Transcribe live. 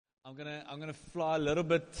I'm gonna fly a little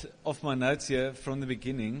bit off my notes here from the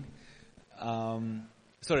beginning.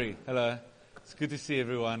 Sorry, hello. It's good to see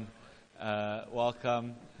everyone.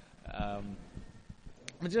 Welcome. I'm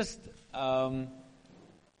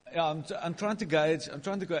trying to gauge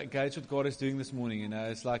what God is doing this morning. You know,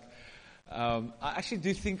 it's like I actually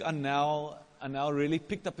do think I now really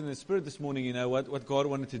picked up in the spirit this morning. You know what God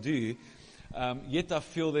wanted to do. Yet I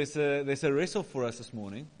feel there's a wrestle for us this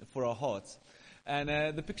morning for our hearts.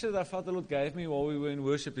 And the picture that I felt the Lord gave me while we were in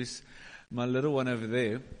worship is my little one over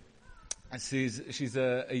there. She's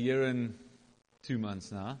a year and 2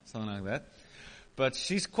 months now, something like that. But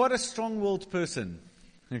she's quite a strong-willed person,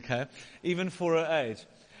 okay, even for her age.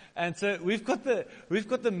 And so we've got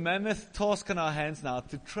the mammoth task in our hands now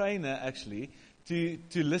to train her actually to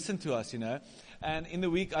listen to us, you know. And in the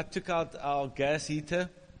week I took out our gas heater.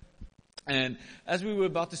 And as we were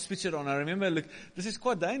about to switch it on, I remember, look, this is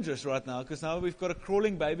quite dangerous right now because now we've got a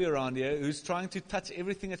crawling baby around here who's trying to touch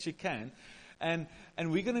everything that she can. And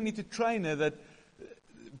we're going to need to train her that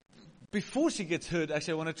before she gets hurt,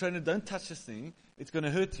 actually I want to train her, don't touch this thing, it's going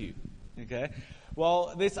to hurt you. Okay?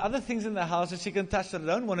 Well, there's other things in the house that she can touch that I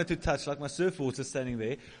don't want her to touch, like my surfboards are standing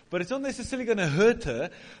there. But it's not necessarily going to hurt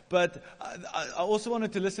her, but I also want her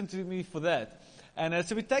to listen to me for that. And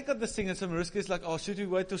so we take out this thing, and so Mariska is like, oh, should we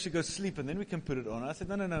wait till she goes to sleep and then we can put it on? I said,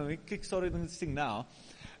 no, we kick-started this thing now.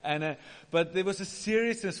 And but there was a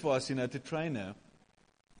seriousness for us, you know, to train her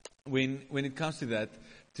when it comes to that,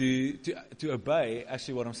 to obey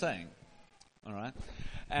actually what I'm saying. All right?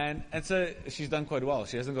 And so she's done quite well.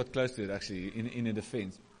 She hasn't got close to it, actually, in her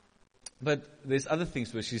defense. But there's other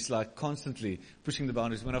things where she's like constantly pushing the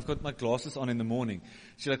boundaries. When I've got my glasses on in the morning,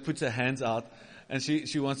 she like puts her hands out and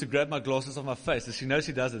she wants to grab my glasses off my face. And she knows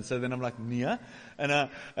she doesn't. So then I'm like, Nia? And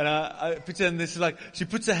I picture, and this is like, she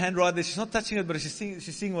puts her hand right there. She's not touching it, but she's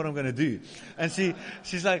seeing what I'm going to do. And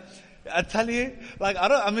she's like, I tell you, like, I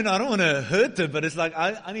don't want to hurt her, but it's like,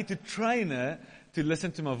 I need to train her to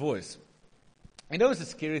listen to my voice. And that was a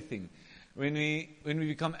scary thing. When we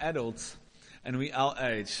become adults and we our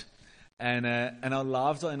age, and our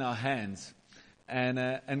lives are in our hands,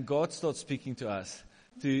 and God starts speaking to us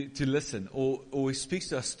to listen, or He speaks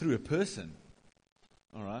to us through a person.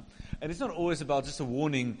 All right, and it's not always about just a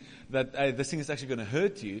warning that hey, this thing is actually going to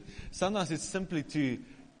hurt you. Sometimes it's simply to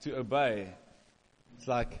obey. It's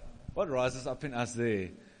like what rises up in us there.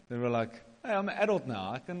 Then we're like, hey, I'm an adult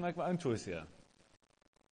now. I can make my own choice here.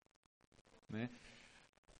 Yeah?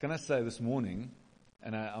 Can I say this morning,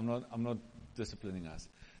 and I'm not disciplining us.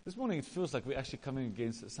 This morning it feels like we're actually coming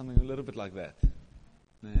against something a little bit like that.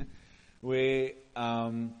 Yeah? Where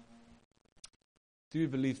do you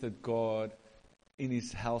believe that God, in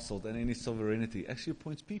His household and in His sovereignty, actually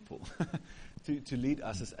appoints people to lead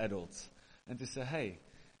us as adults and to say, hey,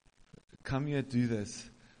 come here, do this.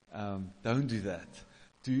 Don't do that.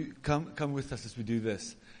 Come with us as we do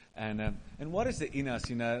this. And what is it in us?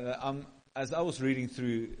 You know, as I was reading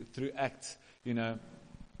through Acts, you know.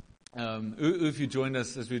 If you joined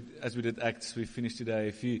us as we did Acts, we finished today.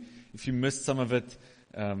 If you missed some of it,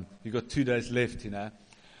 you got 2 days left, you know.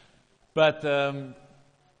 But so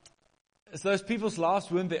those people's lives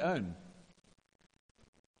weren't their own.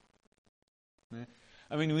 Yeah.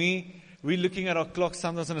 I mean, we're looking at our clock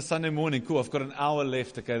sometimes on a Sunday morning. Cool, I've got an hour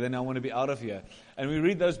left. Okay, then I want to be out of here. And we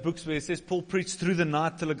read those books where it says Paul preached through the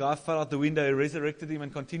night till a guy fell out the window. He resurrected him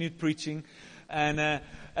and continued preaching.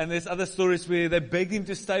 And there's other stories where they begged him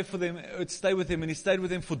to stay with them, and he stayed with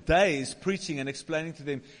them for days, preaching and explaining to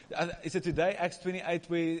them. Is it today, Acts 28,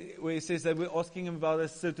 where he says they were asking him about a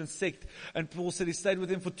certain sect, and Paul said he stayed with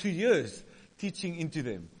them for 2 years, teaching into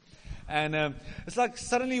them. And it's like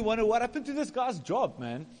suddenly you wonder what happened to this guy's job,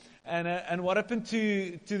 man, and what happened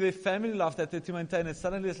to their family life that they're to maintain. And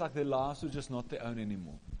suddenly it's like their lives were just not their own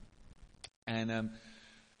anymore. And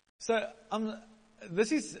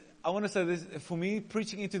I want to say this, for me,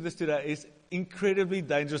 preaching into this today is incredibly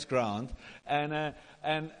dangerous ground. And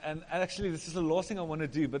actually, this is the last thing I want to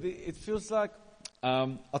do. But it feels like,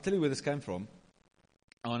 I'll tell you where this came from.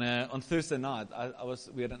 On Thursday night,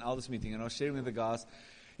 we had an elders meeting, and I was sharing with the guys,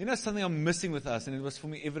 you know, something I'm missing with us, and it was for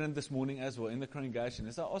me evident this morning as well in the congregation.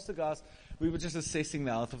 As I asked the guys, we were just assessing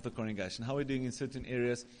the health of the congregation, how we're doing in certain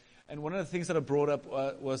areas. And one of the things that I brought up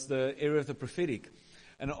was the area of the prophetic.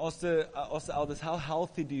 And I asked the elders, how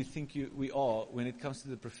healthy do you think we are when it comes to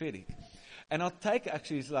the prophetic? And our take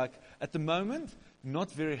actually is like, at the moment,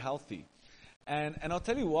 not very healthy. And I'll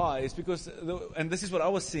tell you why. It's because, and this is what I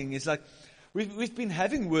was seeing, is like, we've been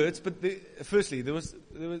having words, but firstly, there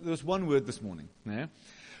was one word this morning. Yeah?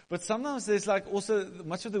 But sometimes there's like also,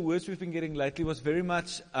 much of the words we've been getting lately was very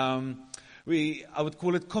much I would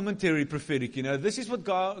call it commentary prophetic. This is what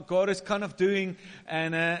God is kind of doing,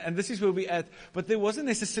 and this is where we're at. But there wasn't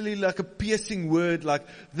necessarily like a piercing word, like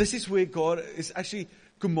this is where God is actually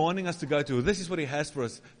commanding us to go to. This is what He has for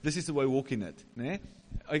us. This is the way we walk in it. Ne?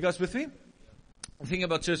 Are you guys with me? I'm thinking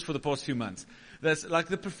about church for the past few months. That's like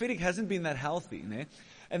the prophetic hasn't been that healthy. Ne?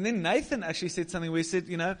 And then Nathan actually said something where he said,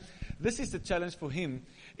 this is the challenge for him,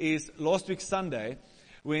 is last week Sunday,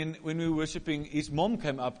 when we were worshiping, his mom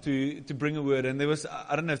came up to bring a word, and there was,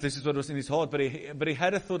 I don't know if this is what was in his heart, but he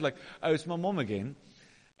had a thought like, oh, it's my mom again,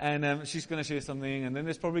 and she's going to share something, and then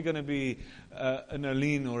there's probably going to be an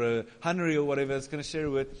Arlene or a Henry or whatever that's going to share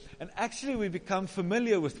a word, and actually we become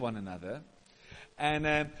familiar with one another, and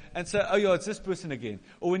so, oh yeah, it's this person again.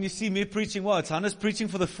 Or when you see me preaching, well, it's Hannah's preaching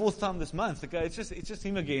for the 4th time this month, okay, it's just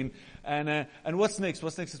him again, and what's next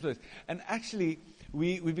is this? And actually,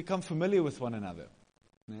 we become familiar with one another.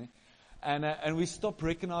 And we stop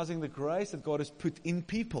recognizing the grace that God has put in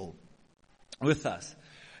people with us.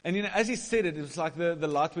 And as he said it was like the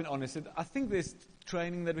light went on. He said, I think there's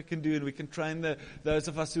training that we can do, and we can train those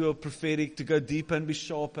of us who are prophetic to go deeper and be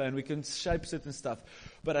sharper, and we can shape certain stuff.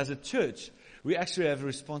 But as a church, we actually have a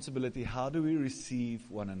responsibility. How do we receive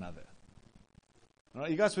one another? All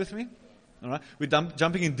right, you guys with me? All right, we're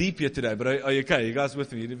jumping in deep here today, but are you okay? You guys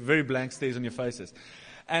with me? Very blank stares on your faces.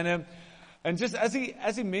 And just as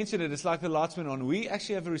he mentioned it, it's like the lights went on. We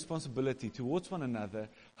actually have a responsibility towards one another.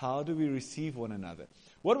 How do we receive one another?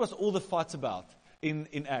 What was all the fights about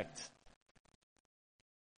in Acts?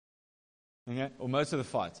 Okay, or most of the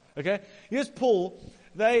fights. Okay, here's Paul.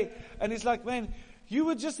 And he's like, man, you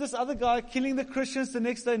were just this other guy killing the Christians the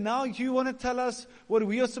next day. Now you want to tell us what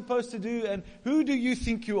we are supposed to do, and who do you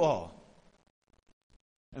think you are?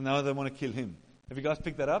 And now they want to kill him. Have you guys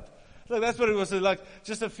picked that up? Like that's what it was like.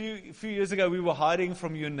 Just a few years ago, we were hiding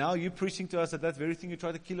from you. Now you're preaching to us that very thing you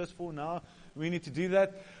tried to kill us for. Now we need to do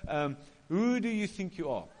that. Who do you think you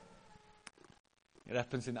are? It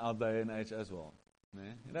happens in our day and age as well.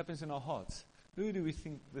 It happens in our hearts. Who do we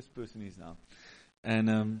think this person is now?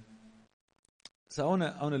 And so I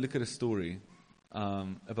want to look at a story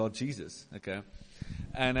about Jesus. Okay,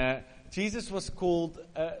 and Jesus was called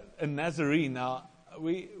a Nazarene. Now.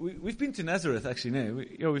 We've been to Nazareth actually.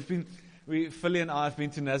 No, Philly and I have been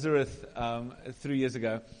to Nazareth 3 years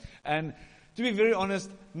ago, and to be very honest,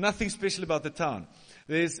 nothing special about the town.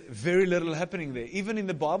 There's very little happening there. Even in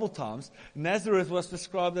the Bible times, Nazareth was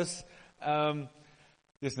described as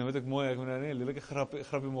dis nou moet ek mooi, ek moet nou nie 'n lelike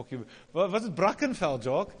grappie maak hier. Was dit Brackenfell,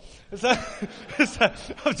 Jock?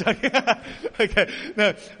 I'm joking. Okay,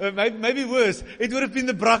 no, maybe worse. It would have been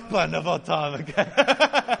the Brakpan of our time, okay?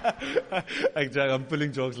 I'm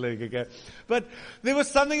pulling Jock's leg, okay? But there was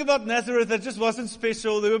something about Nazareth that just wasn't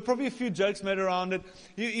special. There were probably a few jokes made around it.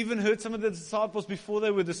 You even heard some of the disciples, before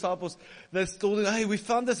they were disciples, they told him, hey, we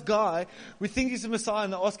found this guy. We think he's the Messiah.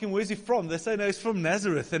 And they ask him, where's he from? They say, no, he's from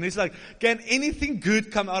Nazareth. And he's like, can anything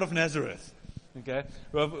good come out of Nazareth? Okay.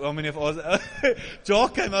 Well, I mean, if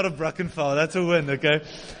Jock came out of Brackenfell, that's a win, okay?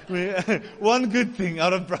 One good thing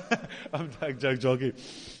out of I'm joking.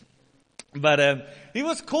 But he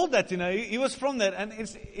was called that, he was from that. And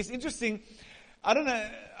it's interesting.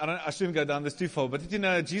 I shouldn't go down this too far, but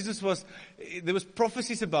Jesus there was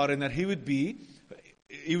prophecies about him that he would be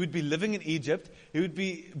living in Egypt, he would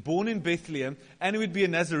be born in Bethlehem, and he would be a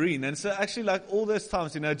Nazarene. And so actually, like all those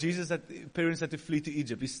times, parents had to flee to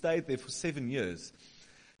Egypt. He stayed there for 7 years,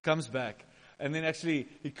 comes back, and then actually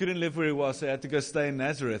he couldn't live where he was, so he had to go stay in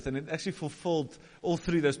Nazareth. And it actually fulfilled all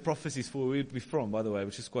three of those prophecies for where he'd be from, by the way,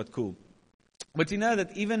 which is quite cool. But you know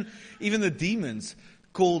that even the demons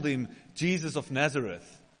called him Jesus of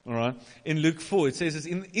Nazareth. All right. In Luke 4, it says this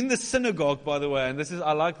in the synagogue, by the way, and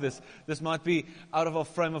I like this. This might be out of our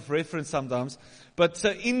frame of reference sometimes. But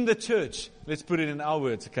so in the church, let's put it in our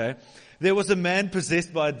words, okay? There was a man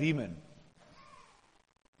possessed by a demon.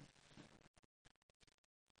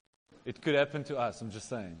 It could happen to us, I'm just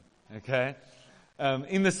saying. Okay?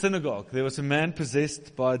 In the synagogue, there was a man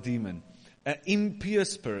possessed by a demon, an impure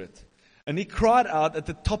spirit. And he cried out at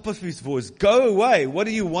the top of his voice, "Go away! What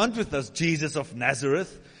do you want with us, Jesus of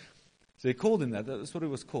Nazareth?" So he called him that. That's what he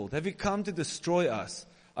was called. "Have you come to destroy us?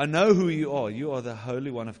 I know who you are. You are the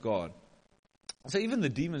Holy One of God." So even the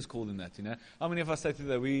demons called him that, How many of us say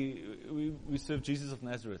today, we serve Jesus of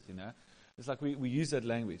Nazareth, It's like we use that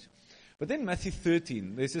language. But then Matthew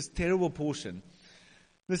 13, there's this terrible portion.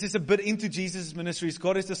 This is a bit into Jesus' ministry. He's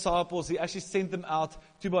got his disciples. He actually sent them out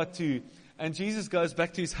 2 by 2. And Jesus goes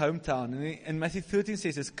back to his hometown. And Matthew 13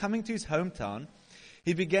 says, coming to his hometown,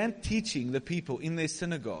 he began teaching the people in their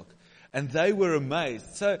synagogue. And they were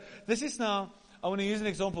amazed. So this is now I want to use an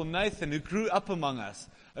example. Nathan, who grew up among us,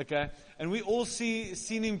 okay? And we all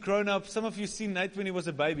seen him grown up. Some of you seen Nate when he was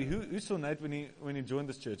a baby. Who saw Nate when he joined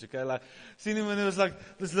this church, okay? Like, seen him when he was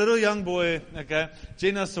like this little young boy, okay?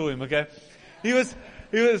 Jenna saw him, okay? He was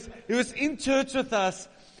in church with us.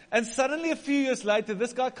 And suddenly a few years later,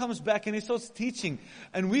 this guy comes back and he starts teaching.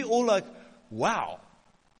 And we all like, wow.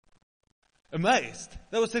 Amazed.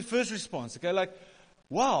 That was their first response, okay? Like,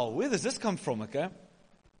 wow, where does this come from, okay?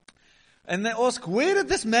 And they ask, where did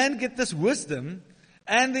this man get this wisdom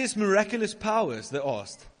and these miraculous powers, they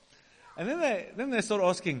asked. And then they start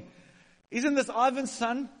asking, isn't this Ivan's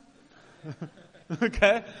son?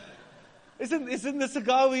 Okay? Isn't this a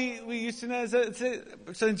guy we used to know?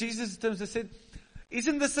 So in Jesus' terms, they said,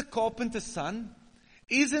 isn't this a carpenter's son?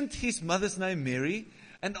 Isn't his mother's name Mary?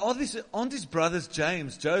 And aren't his brothers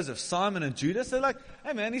James, Joseph, Simon, and Judas? They're like,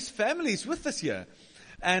 hey man, his family's with us here.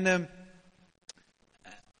 And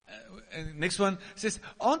next one says,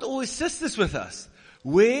 aren't all his sisters with us?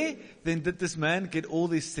 Where then did this man get all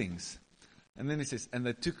these things? And then he says, and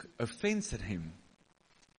they took offense at him.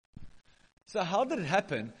 So how did it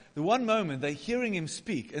happen? The one moment they're hearing him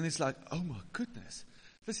speak, and it's like, oh my goodness,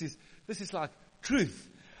 this is like truth.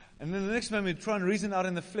 And then the next moment, try and reason out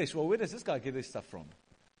in the flesh. Well, where does this guy get this stuff from?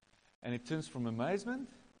 And it turns from amazement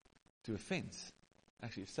to offense.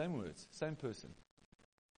 Actually, same words, same person.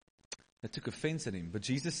 They took offense at him. But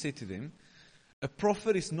Jesus said to them, a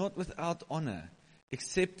prophet is not without honor,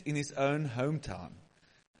 except in his own hometown,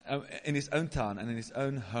 in his own town and in his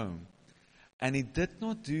own home. And he did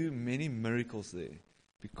not do many miracles there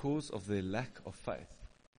because of their lack of faith.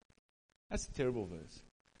 That's a terrible verse.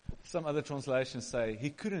 Some other translations say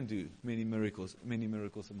he couldn't do many miracles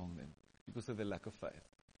among them because of their lack of faith.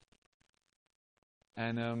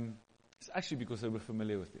 And it's actually because they were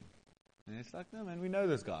familiar with him. And it's like, no man, we know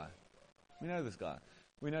this guy. We know this guy.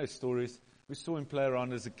 We know his stories. We saw him play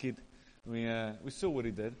around as a kid. We saw what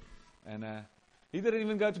he did. And he didn't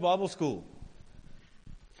even go to Bible school.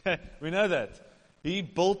 We know that. He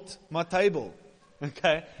built my table.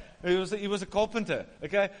 Okay? He was a carpenter.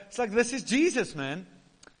 Okay? It's like, this is Jesus, man.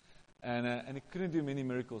 And he couldn't do many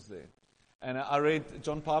miracles there. And I read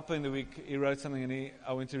John Piper in the week. He wrote something, and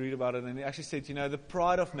I went to read about it. And he actually said, the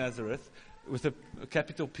pride of Nazareth, with a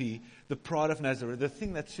capital P, the pride of Nazareth, the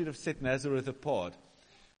thing that should have set Nazareth apart,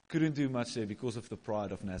 couldn't do much there because of the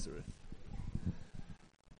pride of Nazareth.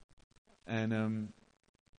 And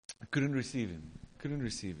couldn't receive him.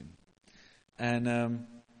 And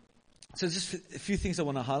so just a few things I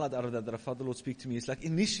want to highlight out of that I felt the Lord speak to me. It's like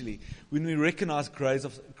initially, when we recognize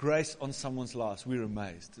grace on someone's lives, we're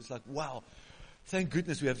amazed. It's like, wow, thank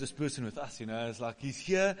goodness we have this person with us. It's like he's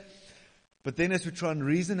here. But then as we try and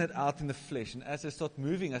reason it out in the flesh, and as they start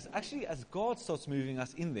moving us, actually as God starts moving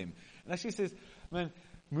us in them, and actually says, man,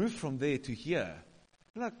 move from there to here.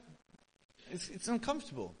 We're like, it's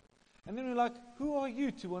uncomfortable. And then we're like, who are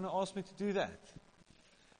you to want to ask me to do that?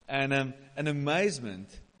 And an amazement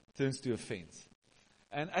turns to offense.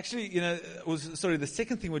 And actually, the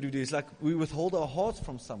second thing what we do is like we withhold our hearts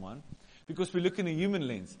from someone because we look in a human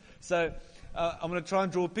lens. So I'm going to try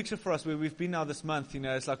and draw a picture for us where we've been now this month.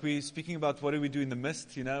 It's like we're speaking about what do we do in the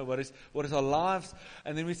midst, what is our lives.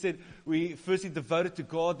 And then we said we firstly devoted to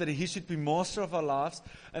God, that He should be master of our lives.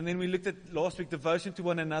 And then we looked at last week devotion to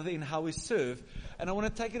one another in how we serve. And I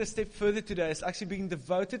want to take it a step further today. It's actually being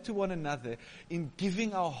devoted to one another in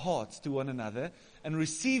giving our hearts to one another and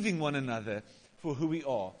receiving one another for who we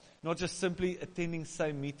are. Not just simply attending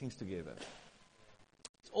same meetings together.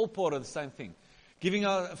 It's all part of the same thing. Giving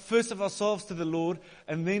first of ourselves to the Lord,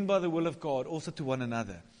 and then by the will of God, also to one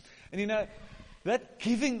another. And that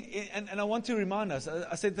giving, and I want to remind us,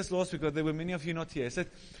 I said this last week, but there were many of you not here. I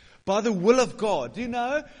said, by the will of God. Do you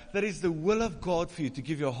know that it's the will of God for you to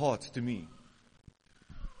give your heart to me?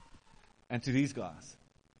 And to these guys.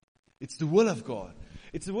 It's the will of God.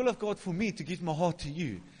 It's the will of God for me to give my heart to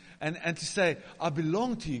you. And to say, I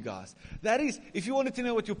belong to you guys. That is, if you wanted to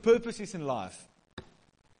know what your purpose is in life,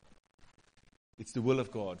 it's the will of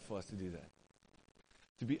God for us to do that.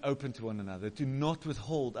 To be open to one another. To not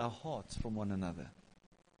withhold our hearts from one another.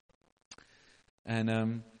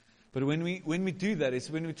 And but when we do that, it's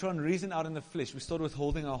when we try and reason out in the flesh, we start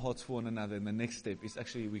withholding our hearts for one another. And the next step is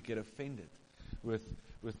actually we get offended with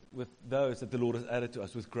those that the Lord has added to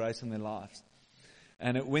us with grace in their lives.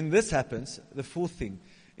 And when this happens, the fourth thing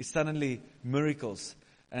is suddenly miracles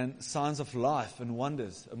and signs of life and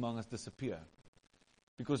wonders among us disappear.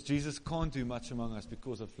 Because Jesus can't do much among us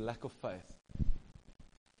because of lack of faith.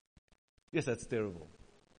 Yes, that's terrible.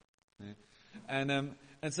 Yeah. And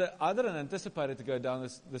so I didn't anticipate it to go down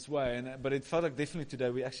this way, but it felt like definitely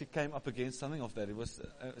today we actually came up against something of that. It was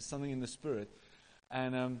something in the spirit.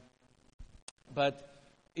 And but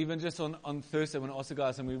even just on Thursday when I asked the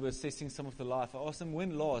guys and we were assessing some of the life, I asked them,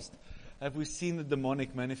 when last have we seen the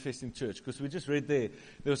demonic manifest in church? Because we just read there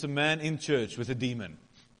was a man in church with a demon.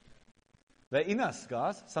 They're in us,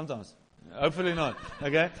 guys, sometimes. Hopefully not,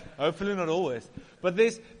 okay? Hopefully not always. But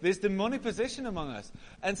there's demonic possession among us.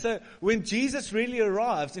 And so when Jesus really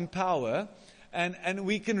arrives in power and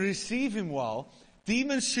we can receive him well,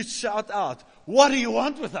 demons should shout out, "What do you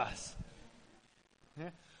want with us?"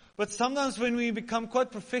 Yeah? But sometimes when we become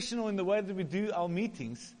quite professional in the way that we do our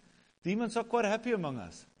meetings, demons are quite happy among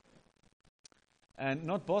us and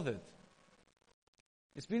not bothered.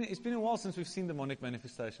 It's been a while since we've seen demonic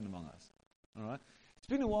manifestation among us. All right? It's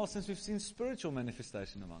been a while since we've seen spiritual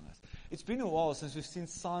manifestation among us. It's been a while since we've seen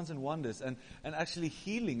signs and wonders and actually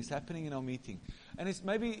healings happening in our meeting. And it's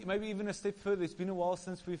maybe even a step further. It's been a while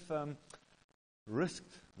since we've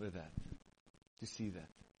risked with that, to see that.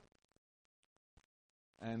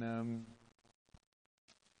 And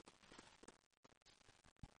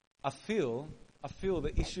I feel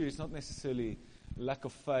the issue is not necessarily lack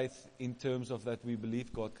of faith in terms of that we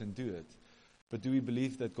believe God can do it. But do we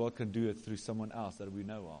believe that God can do it through someone else that we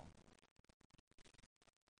know of?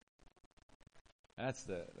 That's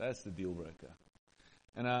the deal breaker.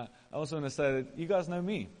 And I also want to say that you guys know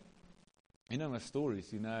me. You know my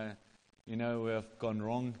stories. You know where I've gone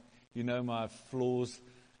wrong. You know my flaws.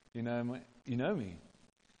 You know me.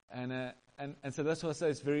 And so that's why I say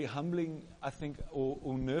it's very humbling, I think,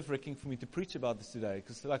 or nerve-wracking for me to preach about this today.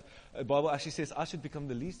 Because like the Bible actually says, I should become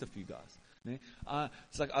the least of you guys.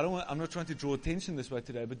 It's like I'm not trying to draw attention this way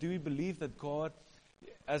today, but do we believe that God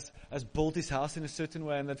has built his house in a certain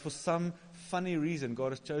way and that for some funny reason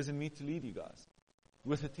God has chosen me to lead you guys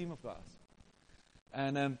with a team of guys?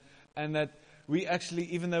 And that we actually,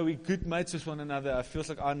 even though we're good mates with one another, I feel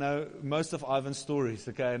like I know most of Ivan's stories,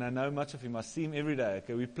 okay, and I know much of him. I see him every day,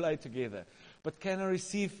 okay, we play together. But can I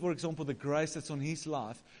receive, for example, the grace that's on his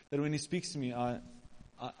life, that when he speaks to me, I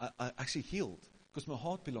actually healed, because my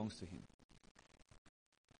heart belongs to him.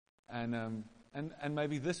 And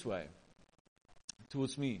maybe this way,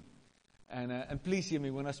 towards me. And please hear me,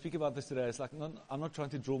 when I speak about this today, it's like, I'm not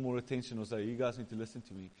trying to draw more attention or say, you guys need to listen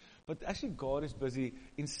to me. But actually God is busy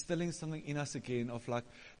instilling something in us again of like,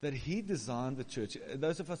 that he designed the church.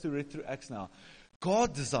 Those of us who read through Acts now,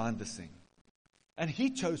 God designed this thing. And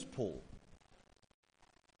he chose Paul.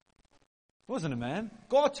 It wasn't a man.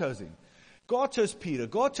 God chose him. God chose Peter.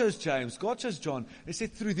 God chose James. God chose John. He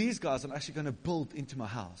said, through these guys, I'm actually going to build into my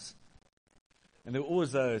house. And there were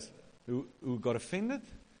always those who got offended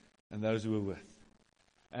and those who were with.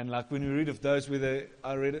 And like when we read of those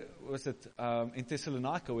I read it, in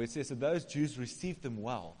Thessalonica, where it says that those Jews received them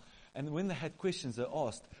well. And when they had questions, they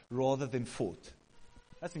asked rather than fought.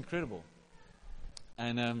 That's incredible.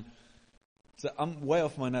 And so I'm way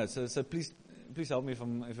off my notes. So please help me if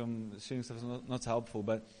I'm sharing stuff that's not helpful.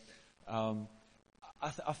 But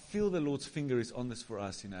I feel the Lord's finger is on this for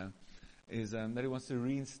us, is that he wants to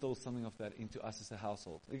reinstall something of that into us as a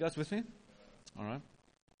household. Are you guys with me? All right.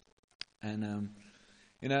 And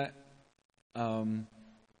I'm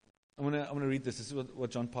going to read this. This is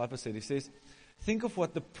what John Piper said. He says, think of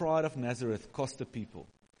what the pride of Nazareth cost the people.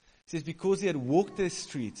 He says, because he had walked their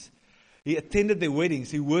streets, he attended their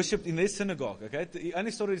weddings, he worshipped in their synagogue. Okay, he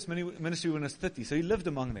only started his ministry when he was 30, so he lived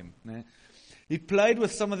among them. He played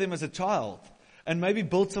with some of them as a child, and maybe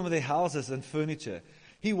built some of their houses and furniture.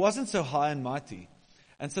 He wasn't so high and mighty,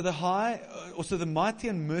 and so the mighty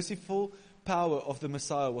and merciful power of the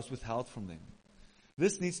Messiah was withheld from them.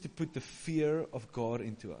 This needs to put the fear of God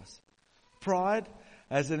into us. Pride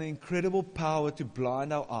has an incredible power to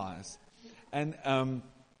blind our eyes and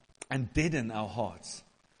deaden our hearts.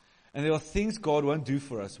 And there are things God won't do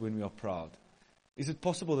for us when we are proud. Is it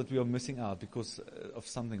possible that we are missing out because of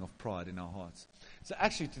something of pride in our hearts? So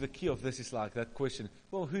actually, to the key of this is like that question,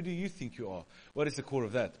 well, who do you think you are? What is the core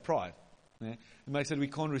of that? Pride. It makes it we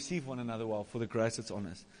can't receive one another well for the grace that's on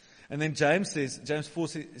us. And then James 4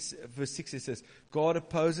 verse 6 says, God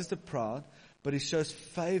opposes the proud, but he shows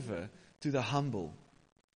favor to the humble.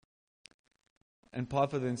 And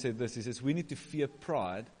Piper then said this, he says, we need to fear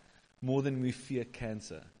pride more than we fear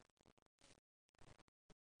cancer.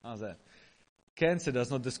 How's that? Cancer does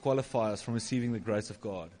not disqualify us from receiving the grace of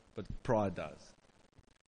God, but pride does.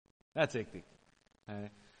 That's hectic.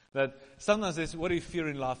 That sometimes there's, what do you fear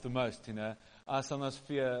in life the most? I sometimes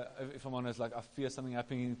fear, if I'm honest, like I fear something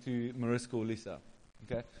happening to Mariska or Lisa.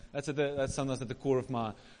 Okay, that's sometimes at the core of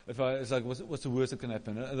my. It's like, what's the worst that can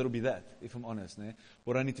happen? It'll be that, if I'm honest.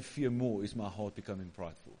 What I need to fear more is my heart becoming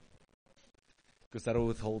prideful, because that will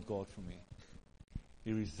withhold God from me.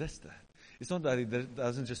 He resists that. It's not that He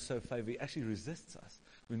doesn't just show favor. He actually resists us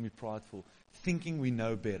when we're prideful, thinking we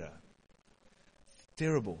know better.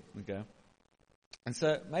 Terrible, okay? And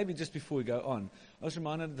so maybe just before we go on, I was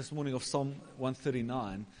reminded this morning of Psalm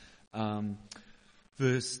 139,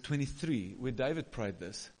 verse 23, where David prayed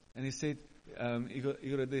this. And he said, he got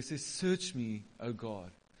it there, it says, search me, O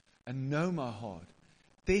God, and know my heart.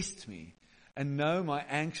 Test me and know my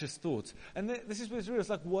anxious thoughts. And this is where it's real. It's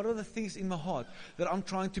like, what are the things in my heart that I'm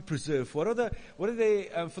trying to preserve? What are they,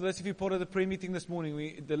 for those of you part of the prayer meeting this morning,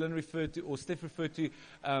 Dylan referred to, or Steph referred to,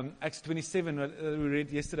 Acts 27, that we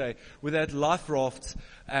read yesterday, where they had life rafts,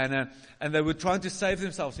 and they were trying to save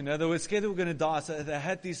themselves, They were scared they were going to die, so they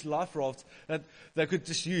had these life rafts that they could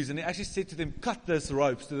just use. And he actually said to them, cut those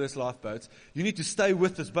ropes to those lifeboats. You need to stay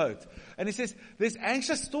with this boat. And he says, there's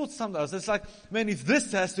anxious thoughts sometimes. It's like, man, if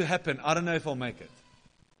this has to happen, I don't know if I'll make it.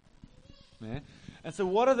 Yeah? And so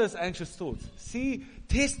what are those anxious thoughts?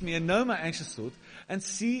 Test me and know my anxious thoughts, and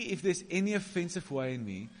see if there's any offensive way in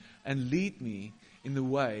me, and lead me in the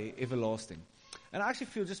way everlasting. And I actually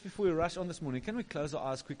feel, just before we rush on this morning, can we close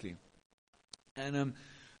our eyes quickly? And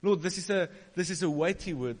Lord, this is a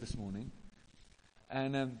weighty word this morning.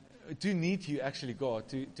 And I do need you, actually, God,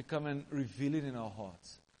 to come and reveal it in our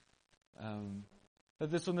hearts. That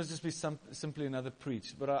this will not just be simply another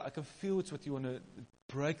preach, but I can feel it's what you want to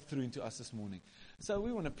break through into us this morning. So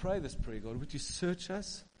we want to pray this prayer, God. Would you search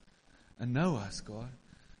us and know us, God?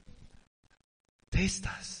 Test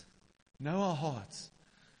us, know our hearts,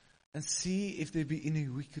 and see if there be any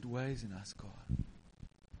wicked ways in us, God.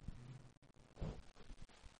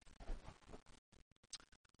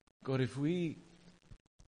 God, if we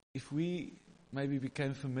maybe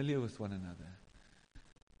became familiar with one another,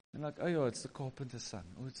 and like, oh yeah, it's the carpenter's son,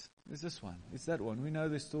 or it's this one, it's that one. We know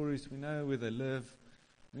their stories, we know where they live,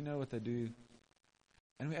 we know what they do,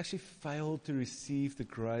 and we actually fail to receive the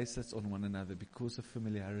grace that's on one another because of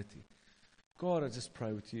familiarity. God, I just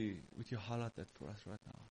pray, would you highlight that for us right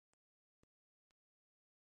now?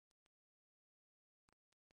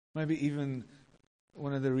 Maybe even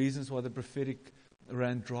one of the reasons why the prophetic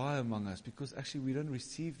ran dry among us, because actually we don't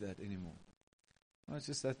receive that anymore. No, it's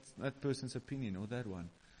just that person's opinion or that one.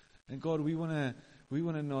 And God, we want to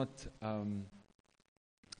not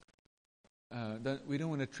we don't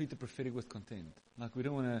want to treat the prophetic with contempt. Like, we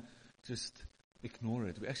don't want to just ignore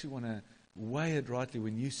it. We actually want to weigh it rightly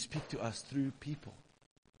when you speak to us through people.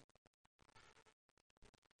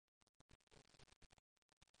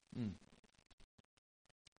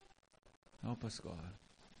 Help us, God.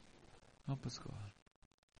 Help us, God.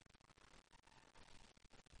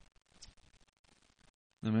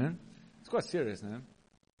 Amen. It's quite serious, no?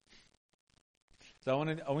 So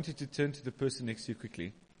I want you to turn to the person next to you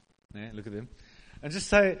quickly. Yeah, look at them. And just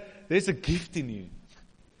say, there's a gift in you.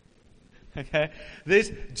 Okay?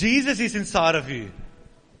 Jesus is inside of you.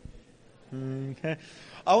 Okay?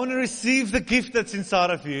 I want to receive the gift that's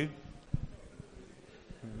inside of you.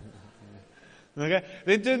 Okay?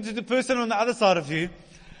 Then turn to the person on the other side of you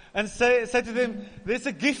and say to them, there's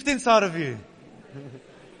a gift inside of you.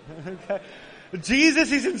 Okay?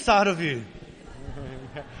 Jesus is inside of you.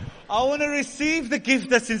 Okay? I want to receive the gift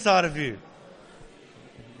that's inside of you.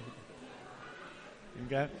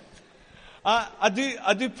 Okay? I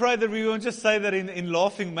do pray that we won't just say that in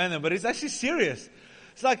laughing manner, but it's actually serious.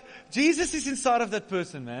 It's like Jesus is inside of that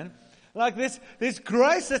person, man. Like there's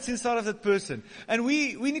grace that's inside of that person. And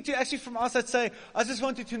we need to actually from our side say, I just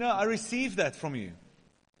want you to know I receive that from you.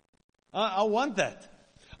 I want that.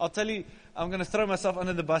 I'll tell you, I'm going to throw myself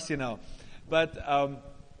under the bus here now. But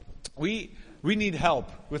we need help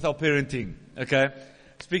with our parenting, okay?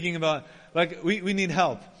 Speaking about, like, we need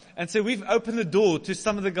help. And so we've opened the door to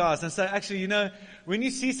some of the guys and say, actually, when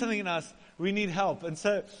you see something in us, we need help. And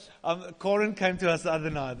so Corin came to us the other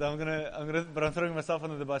night. But I'm throwing myself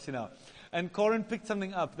under the bus here now. And Corin picked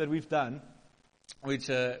something up that we've done, which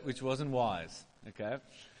wasn't wise, okay?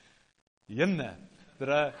 Yimna,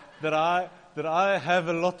 that I have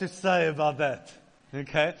a lot to say about that.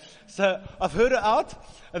 Okay, so I've heard it out,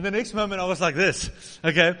 and the next moment I was like this,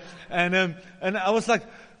 okay, and I was like,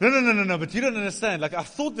 no, but you don't understand. Like, I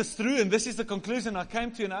thought this through, and this is the conclusion I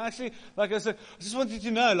came to, and I actually, like I said, I just wanted you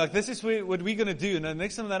to know, like, this is what we're going to do, and the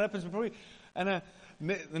next time that happens, we'll probably, and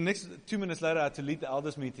the next 2 minutes later, I had to lead the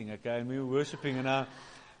elders meeting, okay, and we were worshiping, but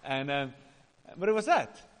it was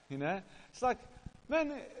that, it's like,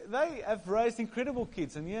 man, they have raised incredible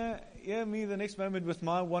kids, and me the next moment with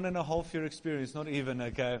my 1.5 year experience, not even,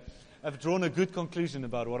 okay, I've drawn a good conclusion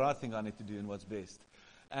about what I think I need to do and what's best.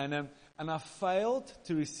 And I failed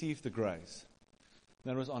to receive the grace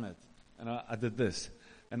that was on it. And I did this.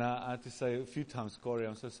 And I had to say a few times, Corey,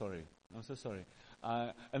 I'm so sorry.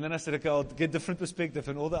 And then I said, okay, I'll get different perspective.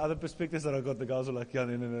 And all the other perspectives that I got, the guys were like, yeah,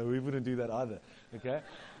 no, we wouldn't do that either. Okay?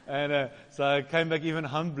 And so I came back even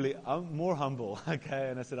more humble. Okay?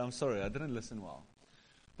 And I said, I'm sorry, I didn't listen well.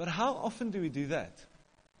 But how often do we do that?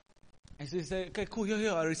 And so you say, okay, cool,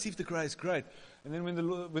 yeah, I received the grace, great. And then when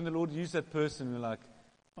the Lord used that person, we're like,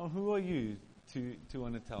 oh, who are you to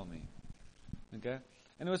want to tell me? Okay?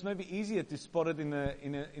 And it was maybe easier to spot it in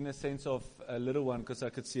a sense of a little one, because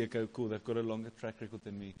I could see, okay, cool, they've got a longer track record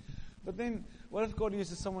than me. But then, what if God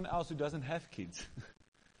uses someone else who doesn't have kids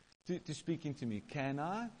to speak into me? Can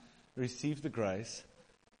I receive the grace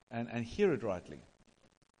and hear it rightly?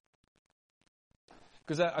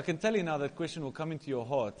 Because I can tell you now that question will come into your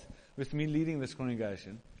heart with me leading this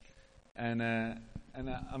congregation. And I'm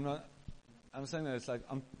saying that it's like,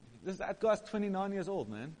 that guy's 29 years old,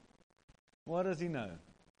 man. What does he know?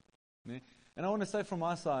 And I want to say from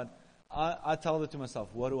my side, I tell that to myself,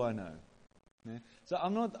 what do I know? So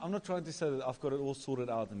I'm not trying to say that I've got it all sorted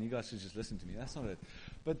out and you guys should just listen to me. That's not it.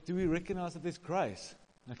 But do we recognize that there's grace?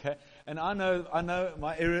 Okay? And I know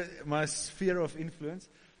my area, my sphere of influence,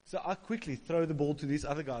 so I quickly throw the ball to these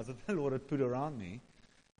other guys that the Lord had put around me,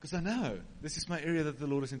 because I know this is my area that the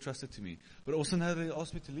Lord has entrusted to me, but also know that He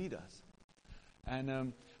asked me to lead us.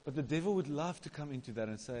 And but the devil would love to come into that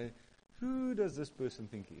and say, who does this person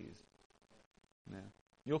think he is? No.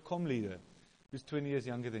 Your comm leader, who's 20 years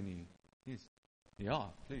younger than you. Yes. Yeah,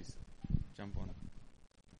 please, jump on.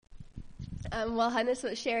 While Hannes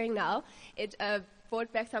was sharing now, it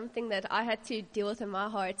brought back something that I had to deal with in my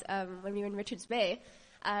heart when we were in Richards Bay.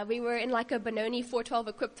 We were in like a Benoni 412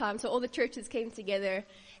 equipped time, so all the churches came together,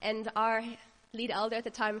 and our lead elder at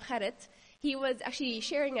the time, Gerrit, he was actually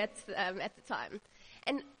sharing at the time.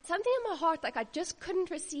 And something in my heart, like I just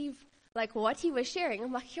couldn't receive like what he was sharing.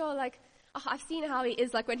 I'm like, I've seen how he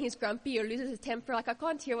is like when he's grumpy or loses his temper, like I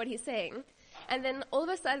can't hear what he's saying. And then all of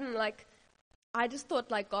a sudden, like, I just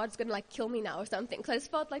thought like God's going to like kill me now or something. Because I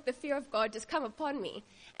just felt like the fear of God just come upon me.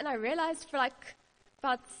 And I realized for like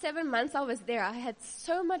about 7 months I was there, I had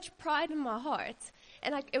so much pride in my heart.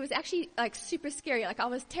 And like, it was actually like super scary. Like I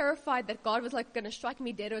was terrified that God was like going to strike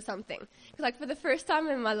me dead or something. Because like for the first time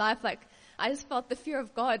in my life, like I just felt the fear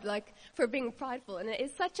of God, like for being prideful. And it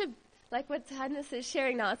is such a, like what Hannes is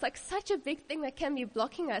sharing now, it's like such a big thing that can be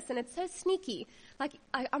blocking us, and it's so sneaky. Like,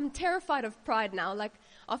 I'm terrified of pride now, like,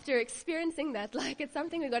 after experiencing that, like, it's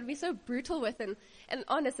something we've got to be so brutal with and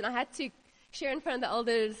honest, and I had to share in front of the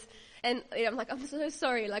elders, and I'm like, I'm so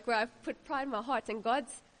sorry, like, where I've put pride in my heart, and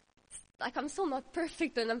God's, like, I'm still not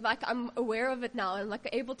perfect, and I'm aware of it now, and, like,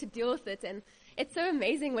 able to deal with it, and it's so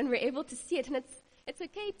amazing when we're able to see it, and it's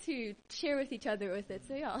okay to share with each other with it,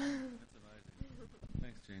 so yeah. That's amazing.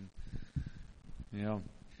 Thanks, Jen. Yeah,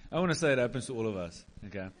 I want to say it happens to all of us.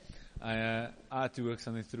 Okay, I had to work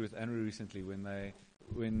something through with Andrew recently when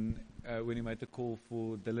he made the call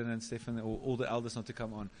for Dylan and Stefan or all the elders not to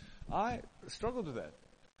come on. I struggled with that.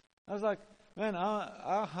 I was like, man,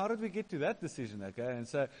 how did we get to that decision? Okay, and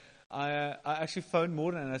so I actually phoned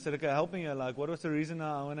Morten and I said, okay, help me. Like, what was the reason?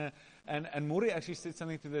 I want to. And Morten actually said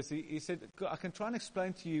something to this. He said, I can try and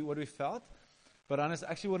explain to you what we felt. But honest,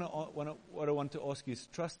 actually, what I want to ask you is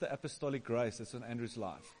trust the apostolic grace that's on Andrew's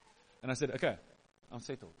life. And I said, okay, I'm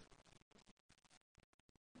settled.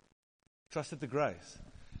 Trusted the grace.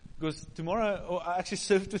 Because tomorrow, I actually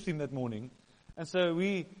served with him that morning. And so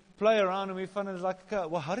we play around and we fun and it's like, okay,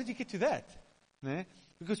 well, how did you get to that? Né?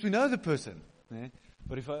 Because we know the person. Né?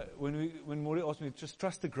 But when Maury asked me, just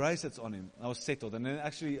trust the grace that's on him, I was settled. And then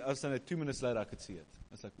actually, I was saying that 2 minutes later, I could see it.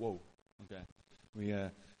 I was like, whoa, okay.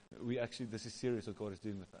 We actually, this is serious what God is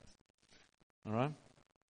doing with us. All right?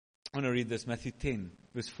 I want to read this, Matthew 10,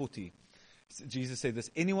 verse 40. Jesus said this,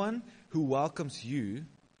 anyone who welcomes you,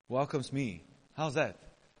 welcomes me. How's that?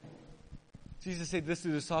 Jesus said this to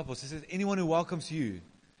the disciples. He says, anyone who welcomes you,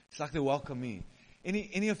 it's like they welcome me.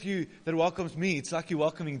 Any of you that welcomes me, it's like you're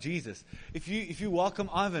welcoming Jesus. If you welcome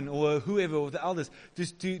Ivan or whoever or the elders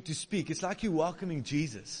to speak, it's like you're welcoming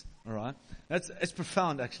Jesus. All right? It's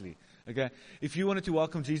profound, actually. Okay, if you wanted to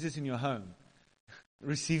welcome Jesus in your home,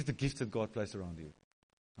 receive the gift that God placed around you.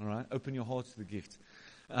 All right, open your hearts to the gift.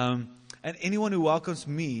 And anyone who welcomes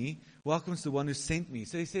me welcomes the one who sent me.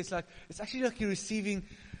 So he says, like, it's actually like you're receiving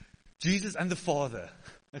Jesus and the Father.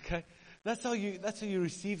 Okay, that's how you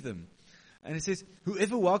receive them. And it says,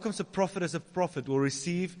 whoever welcomes a prophet as a prophet will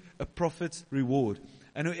receive a prophet's reward,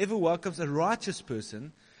 and whoever welcomes a righteous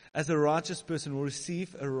person as a righteous person will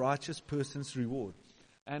receive a righteous person's reward.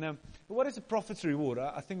 And what is a prophet's reward?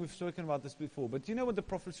 I think we've spoken about this before. But do you know what the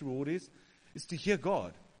prophet's reward is? It's to hear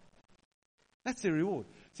God. That's the reward.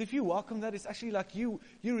 So if you welcome that, it's actually like you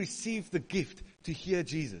receive the gift to hear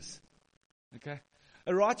Jesus. Okay?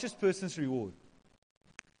 A righteous person's reward.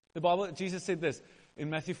 The Bible, Jesus said this in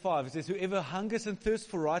Matthew 5. It says, whoever hungers and thirsts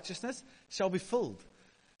for righteousness shall be filled.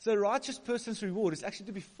 So a righteous person's reward is actually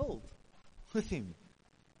to be filled with Him.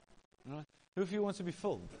 Right? Who of you wants to be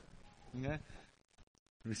filled? Okay?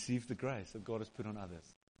 Receive the grace that God has put on others.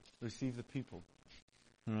 Receive the people.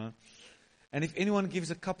 All right? And if anyone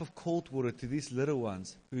gives a cup of cold water to these little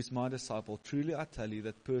ones, who is my disciple, truly I tell you,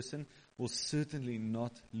 that person will certainly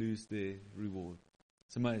not lose their reward.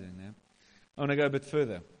 It's amazing, yeah? I want to go a bit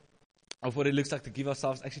further of what it looks like to give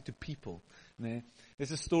ourselves actually to people. Yeah?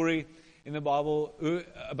 There's a story in the Bible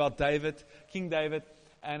about David, King David,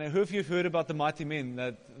 and who of you have heard about the mighty men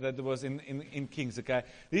that was in Kings, okay?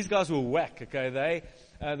 These guys were whack, okay?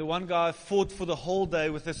 The one guy fought for the whole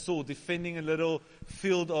day with a sword, defending a little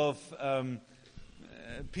field of a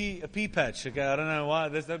pea patch, okay? I don't know why,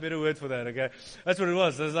 there's no better word for that, okay? That's what it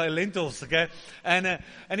was. It was like lentils, okay? And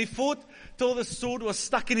he fought till the sword was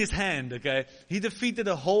stuck in his hand, okay? He defeated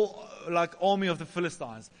a whole army of the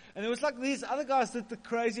Philistines. And it was like these other guys did the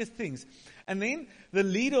craziest things. And then the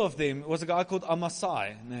leader of them was a guy called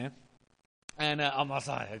Amasai, and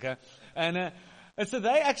Amasai, okay? And so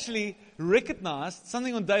they actually recognized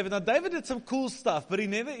something on David. Now, David did some cool stuff, but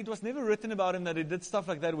it was never written about him that he did stuff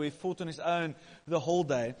like that where he fought on his own the whole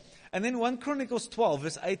day. And then 1 Chronicles 12,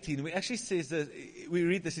 verse 18, we actually says that, we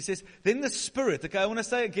read this, it says, then the Spirit, okay, I want to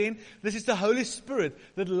say again, this is the Holy Spirit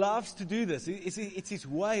that loves to do this. It's His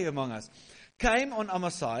way among us. Came on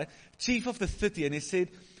Amasai, chief of the 30, and he said,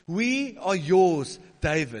 we are yours,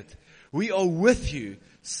 David. We are with you,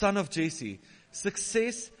 son of Jesse.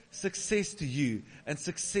 Success to you, and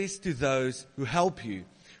success to those who help you,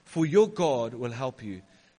 for your God will help you.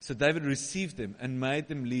 So David received them and made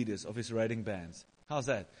them leaders of his raiding bands. How's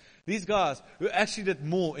that? These guys, who actually did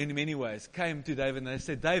more in many ways, came to David and they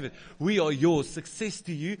said, David, we are yours. Success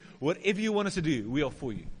to you. Whatever you want us to do, we are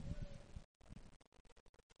for you.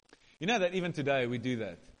 You know that even today we do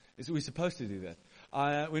that. We're supposed to do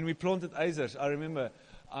that. When we planted Azers, I remember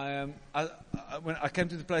when I came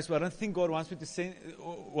to the place where I don't think God wants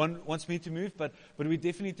me to move, but we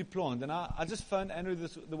definitely need to plant. And I just phoned Andrew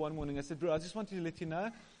the one morning. I said, bro, I just want to let you know,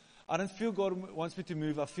 I don't feel God wants me to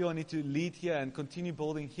move. I feel I need to lead here and continue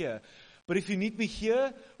building here. But if you need me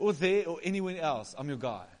here or there or anywhere else, I'm your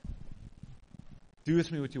guy. Do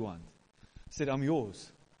with me what you want. I said, I'm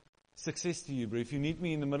yours. Success to you, bro. If you need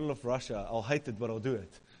me in the middle of Russia, I'll hate it, but I'll do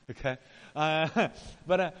it. Okay?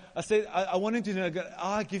 But I said, I wanted to know,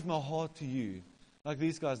 I give my heart to you. Like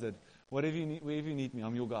these guys did. Wherever you need me,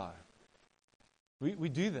 I'm your guy. We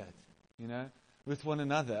do that, with one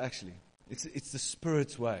another, actually. It's the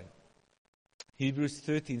Spirit's way. Hebrews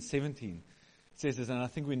 13:17 says this, and I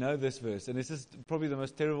think we know this verse, and this is probably the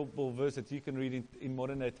most terrible verse that you can read in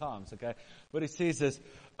modern day times, okay? But it says this,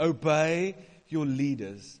 obey your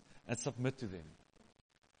leaders and submit to them.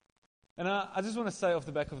 And I just want to say off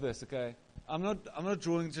the back of this, okay, I'm not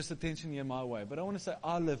drawing just attention here my way, but I want to say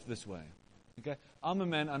I live this way. Okay? I'm a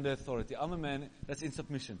man under authority. I'm a man that's in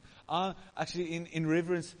submission. Actually, in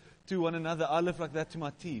reverence to one another, I live like that to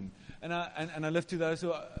my team. And I live to those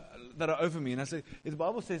that are over me. And I say, the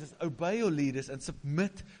Bible says, obey your leaders and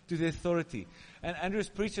submit to the authority. And Andrew's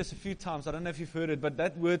preached this a few times. I don't know if you've heard it, but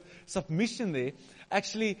that word submission there,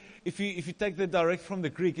 actually, if you take the direct from the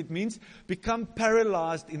Greek, it means become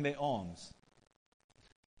paralyzed in their arms.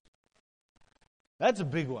 That's a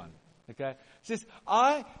big one. Okay? It says,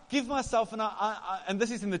 I give myself, and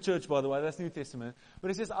this is in the church, by the way, that's New Testament,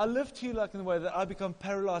 but it says, I live to you like in the way that I become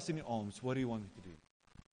paralyzed in your arms. What do you want me to do?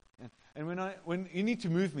 And when you need to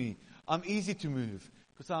move me, I'm easy to move,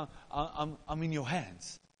 because I'm in your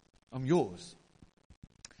hands. I'm yours.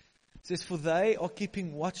 It says, for they are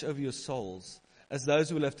keeping watch over your souls, as those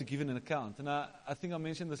who will have to give an account. And I think I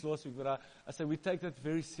mentioned this last week, but I say we take that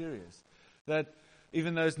very serious. That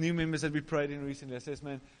even those new members that we prayed in recently, I says,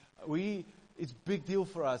 man, it's a big deal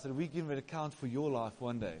for us that we give an account for your life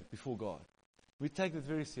one day before God. We take that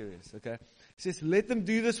very serious, okay? It says, let them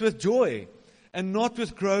do this with joy and not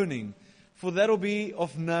with groaning, for that will be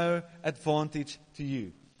of no advantage to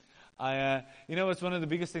you. It's one of the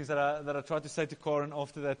biggest things that I tried to say to Karen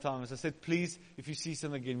after that time is I said, please, if you see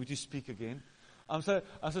something again, would you speak again? I'm so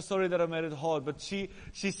sorry that I made it hard, but she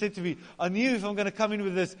said to me, I knew if I'm going to come in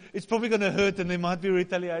with this, it's probably going to hurt and there might be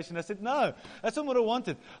retaliation. I said, no, that's not what I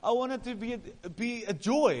wanted. I wanted to be a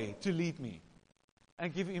joy to lead me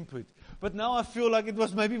and give input. But now I feel like it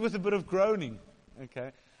was maybe with a bit of groaning,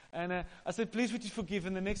 okay? And I said, please would you forgive,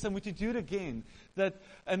 and the next time would you do it again?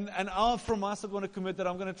 And I from my side want to commit that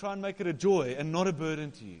I'm going to try and make it a joy and not a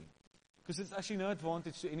burden to you. Because it's actually no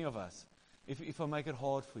advantage to any of us if I make it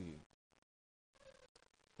hard for you.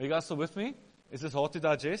 Are you guys still with me? Is this hard to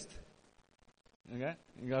digest? Okay,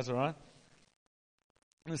 you guys all right?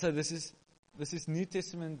 And so this is New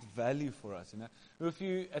Testament value for us. If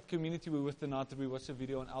you at community were with the night that we watched a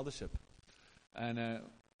video on eldership, and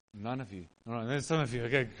none of you, all right, there's some of you.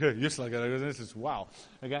 Okay, good. You're like this is wow.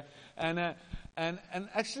 Okay, and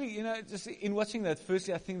actually, just in watching that,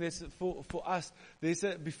 firstly, I think there's for us, there's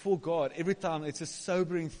before God every time it's a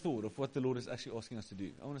sobering thought of what the Lord is actually asking us to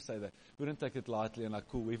do. I want to say that we don't take it lightly and like,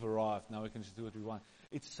 cool, we've arrived, now we can just do what we want.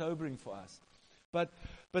 It's sobering for us.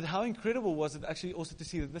 But how incredible was it actually also to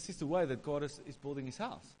see that this is the way that God is building His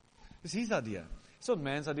house. It's His idea. It's not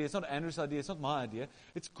man's idea. It's not Andrew's idea. It's not my idea.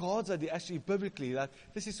 It's God's idea. Actually, biblically, like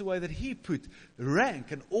this is the way that He put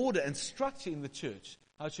rank and order and structure in the church.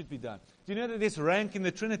 How it should be done. Do you know that there's rank in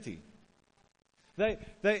the Trinity? They're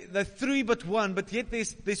three but one, but yet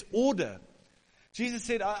there's order. Jesus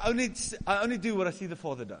said, I only do what I see the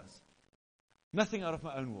Father does. Nothing out of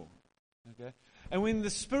my own will. Okay. And when the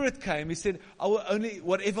Spirit came, He said,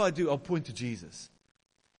 whatever I do, I'll point to Jesus.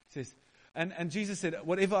 He says, and Jesus said,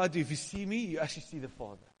 whatever I do, if you see me, you actually see the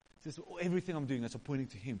Father. He says, everything I'm doing, that's pointing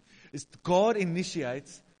to Him. It's God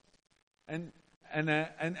initiates, and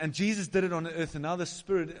Jesus did it on the earth, and now the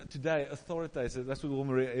Spirit today authoritates. That's what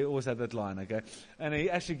Maria always had that line, okay? And He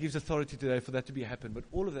actually gives authority today for that to be happen. But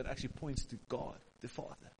all of that actually points to God, the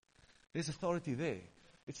Father. There's authority there.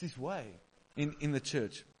 It's His way in the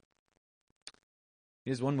church.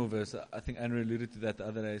 Here's one more verse. I think Andrew alluded to that the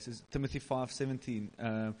other day. It says Timothy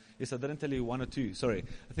 5:17. Yes, I didn't tell you 1 or 2. Sorry,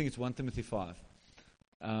 I think it's 1 Timothy 5.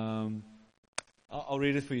 I'll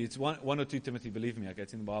read it for you. It's 1 or 2 Timothy. Believe me, okay,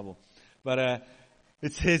 it's in the Bible. But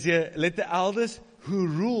it says here, let the elders who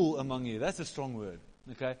rule among you. That's a strong word.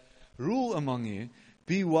 Okay, rule among you.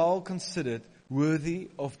 Be well considered, worthy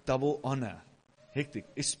of double honor. Hectic,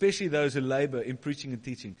 especially those who labor in preaching and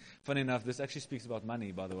teaching. Funny enough, this actually speaks about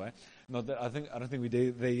money, by the way. Not that I don't think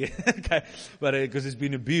we're there yet, okay, but because it's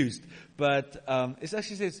been abused. But it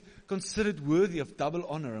actually says, considered worthy of double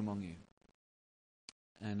honor among you.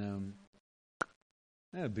 And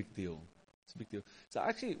a big deal. It's a big deal. So I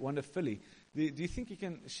actually wonder, Philly, do you think you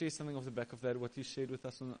can share something off the back of that? What you shared with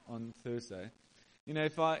us on Thursday?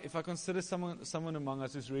 If I consider someone among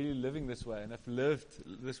us who's really living this way and have lived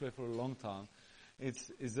this way for a long time.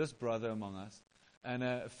 Is this brother among us. And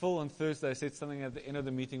Phil on Thursday said something at the end of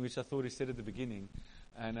the meeting, which I thought he said at the beginning.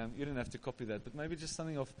 And you don't have to copy that, but maybe just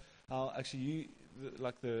something of how actually you,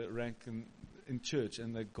 like the rank in church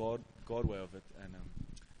and the God way of it. And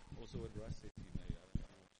also what Russ said to you.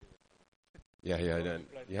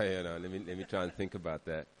 No. Let me try and think about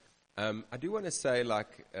that. I do want to say,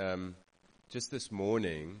 just this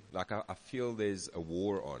morning, I feel there's a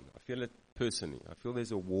war on. I feel it personally. I feel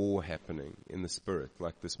there's a war happening in the Spirit,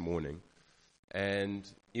 like this morning. And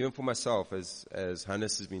even for myself, as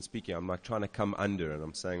Hannes has been speaking, I'm trying to come under, and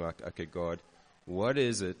I'm saying okay, God, what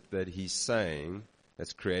is it that He's saying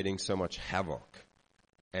that's creating so much havoc?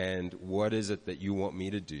 And what is it that you want me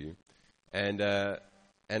to do? And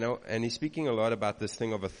He's speaking a lot about this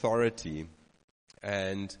thing of authority.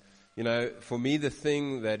 And, for me, the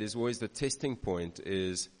thing that is always the testing point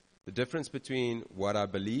is the difference between what I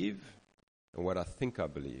believe and what I think I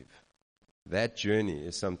believe. That journey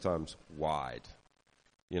is sometimes wide,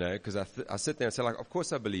 because I sit there and say, of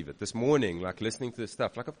course I believe it. This morning, listening to this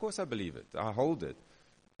stuff, of course I believe it. I hold it.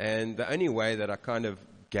 And the only way that I kind of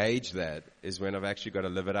gauge that is when I've actually got to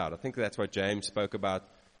live it out. I think that's what James spoke about,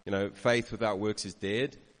 faith without works is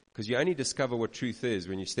dead, because you only discover what truth is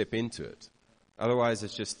when you step into it. Otherwise,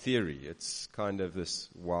 it's just theory. It's kind of this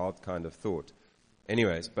wild kind of thought.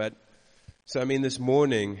 Anyways, so this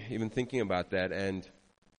morning, even thinking about that, and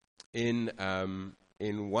in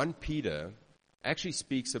 1 Peter, actually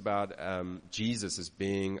speaks about Jesus as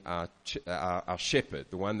being our shepherd,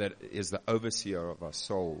 the one that is the overseer of our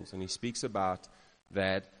souls. And he speaks about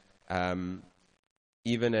that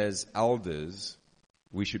even as elders,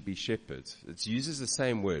 we should be shepherds. It uses the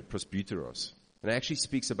same word, prosbyteros. And it actually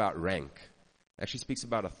speaks about rank. It actually speaks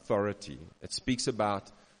about authority. It speaks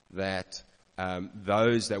about that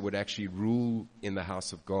those that would actually rule in the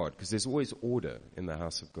house of God, because there's always order in the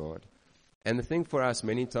house of God. And the thing for us,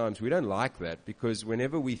 many times, we don't like that, because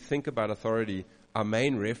whenever we think about authority, our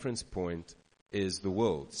main reference point is the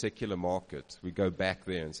world, secular market. We go back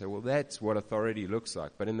there and say, well, that's what authority looks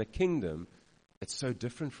like. But in the kingdom, it's so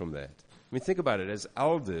different from that. Think about it. As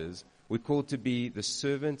elders, we're called to be the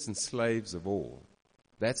servants and slaves of all.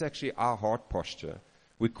 That's actually our heart posture.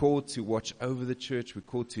 We're called to watch over the church. We're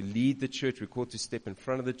called to lead the church. We're called to step in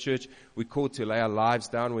front of the church. We're called to lay our lives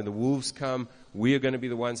down. When the wolves come, we are going to be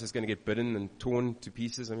the ones that's going to get bitten and torn to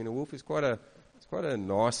pieces. A wolf is quite a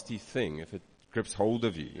nasty thing if it grips hold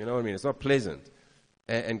of you. You know what I mean? It's not pleasant.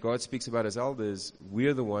 And God speaks about His elders.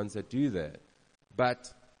 We're the ones that do that.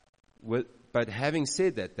 But having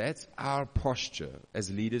said that, that's our posture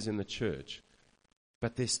as leaders in the church.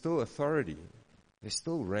 But there's still authority. There's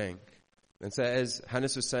still rank. And so as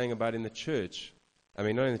Hannes was saying about in the church, not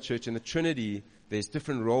in the church, in the Trinity, there's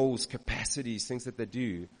different roles, capacities, things that they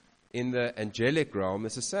do. In the angelic realm,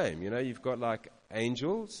 it's the same. You've got like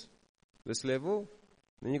angels, this level.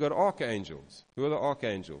 Then you've got archangels. Who are the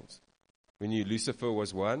archangels? We knew Lucifer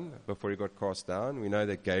was one before he got cast down. We know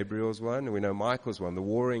that Gabriel's one. And we know Michael's one, the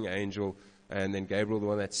warring angel. And then Gabriel, the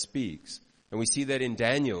one that speaks. And we see that in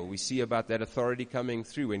Daniel. We see about that authority coming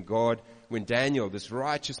through when Daniel, this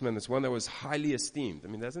righteous man, this one that was highly esteemed.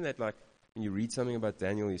 Doesn't that like, when you read something about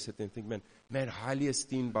Daniel, you sit there and think, man, highly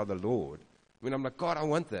esteemed by the Lord. I'm like, God, I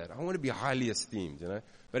want that. I want to be highly esteemed,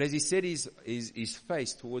 But as he set his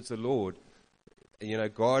face towards the Lord,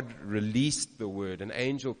 God released the word. An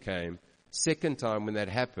angel came. Second time when that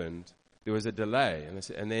happened, there was a delay.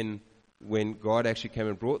 And then when God actually came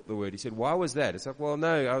and brought the word, he said, why was that? It's like, well,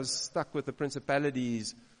 no, I was stuck with the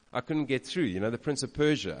principalities. I couldn't get through, the Prince of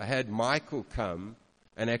Persia. I had Michael come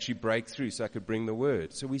and actually break through so I could bring the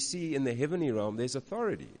word. So we see in the heavenly realm, there's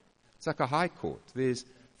authority. It's like a high court. There's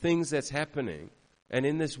things that's happening. And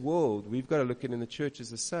in this world, we've got to look at in the church as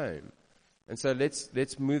the same. And so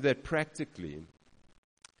let's move that practically.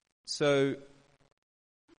 So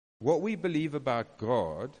what we believe about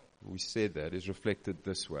God, we said that, is reflected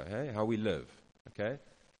this way, how we live. Okay?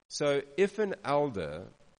 So if an elder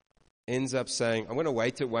ends up saying, I'm going to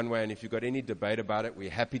weight it one way, and if you've got any debate about it, we're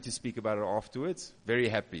happy to speak about it afterwards. Very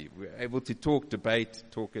happy. We're able to talk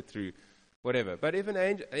it through, whatever. But if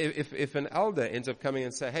an elder ends up coming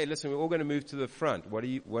and say, hey, listen, we're all going to move to the front,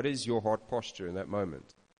 what is your heart posture in that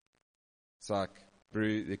moment? It's like,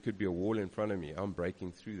 bro, there could be a wall in front of me. I'm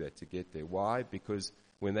breaking through that to get there. Why? Because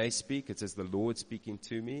when they speak, it's as the Lord speaking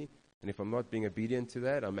to me. And if I'm not being obedient to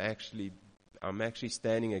that, I'm actually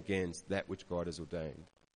standing against that which God has ordained.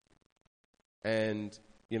 And,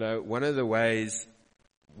 one of the ways,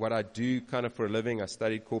 what I do kind of for a living, I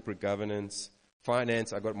studied corporate governance,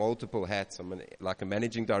 finance. I got multiple hats. I'm like a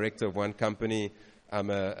managing director of one company.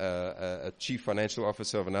 I'm a chief financial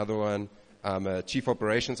officer of another one. I'm a chief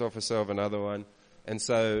operations officer of another one. And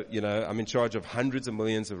so, I'm in charge of hundreds of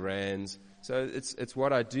millions of rands. So it's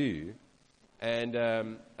what I do. And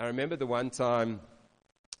I remember the one time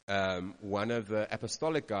one of the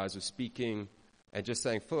apostolic guys was speaking and just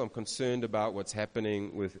saying, Phil, I'm concerned about what's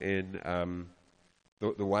happening within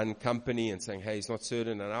the one company, and saying, hey, he's not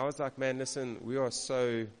certain. And I was like, man, listen, we are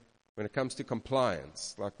so, when it comes to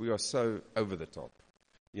compliance, like we are so over the top,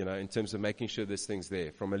 in terms of making sure this thing's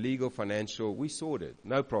there. From a legal, financial, we sorted,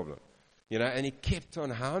 no problem. And he kept on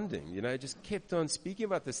hounding, just kept on speaking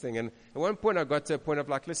about this thing. And at one point I got to a point of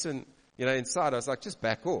like, listen, inside I was like, just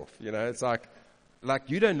back off. It's like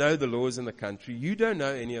you don't know the laws in the country. You don't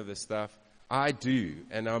know any of this stuff. I do.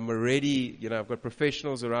 And I'm already, I've got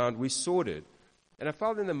professionals around. We sorted. And I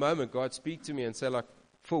felt in the moment God speak to me and say like,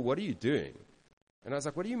 Phil, what are you doing? And I was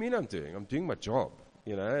like, what do you mean I'm doing? I'm doing my job.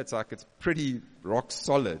 It's like, it's pretty rock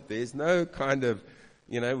solid. There's no kind of,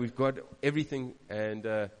 we've got everything.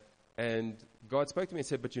 And God spoke to me and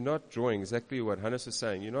said, but you're not drawing exactly what Hannes was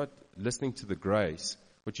saying. You're not listening to the grace.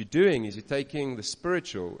 What you're doing is you're taking the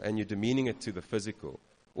spiritual and you're demeaning it to the physical.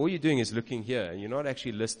 All you're doing is looking here, and you're not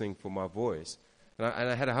actually listening for my voice. And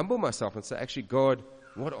I had to humble myself and say, actually, God,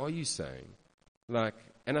 what are you saying?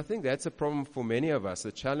 And I think that's a problem for many of us.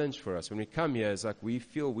 The challenge for us when we come here is like we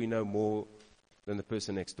feel we know more than the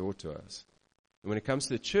person next door to us. And when it comes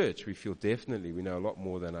to the church, we feel definitely we know a lot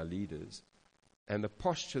more than our leaders. And the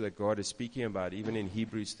posture that God is speaking about, even in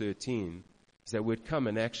Hebrews 13, is that we'd come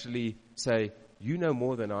and actually say, you know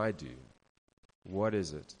more than I do. What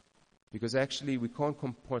is it? Because actually we can't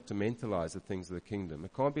compartmentalize the things of the kingdom.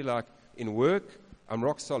 It can't be like, in work, I'm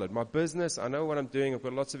rock solid. My business, I know what I'm doing. I've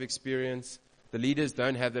got lots of experience. The leaders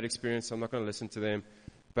don't have that experience, so I'm not going to listen to them.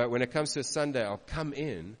 But when it comes to a Sunday, I'll come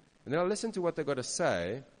in, and then I'll listen to what they've got to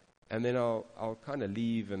say, and then I'll kind of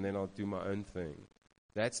leave, and then I'll do my own thing.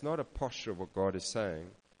 That's not a posture of what God is saying.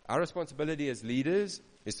 Our responsibility as leaders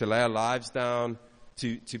is to lay our lives down,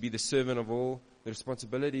 to be the servant of all. The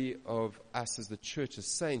responsibility of us as the church, as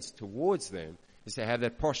saints, towards them is to have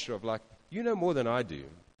that posture of like, you know more than I do.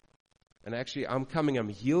 And actually, I'm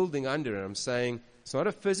yielding under, and I'm saying, it's not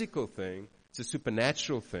a physical thing, it's a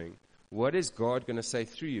supernatural thing. What is God going to say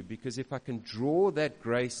through you? Because if I can draw that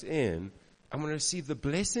grace in, I'm going to receive the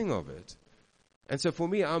blessing of it. And so for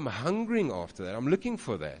me, I'm hungering after that. I'm looking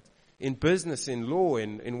for that. In business, in law,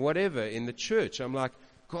 in whatever, in the church. I'm like,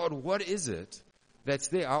 God, what is it that's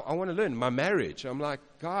there. I want to learn. My marriage, I'm like,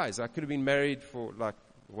 guys, I could have been married for like,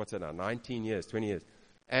 what's it now, 19 years, 20 years.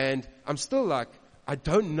 And I'm still like, I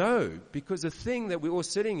don't know, because the thing that we're all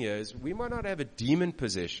sitting here is we might not have a demon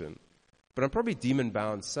possession, but I'm probably demon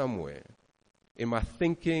bound somewhere. In my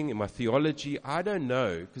thinking, in my theology, I don't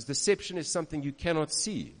know, because deception is something you cannot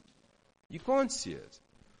see. You can't see it.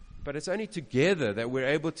 But it's only together that we're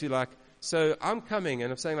able to like, so I'm coming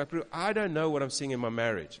and I'm saying like, I don't know what I'm seeing in my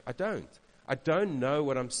marriage. I don't know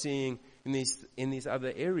what I'm seeing in these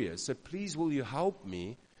other areas. So please will you help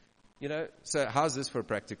me? You know, so how's this for a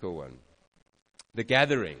practical one? The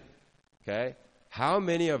gathering. Okay? How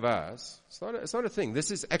many of us, it's not a thing.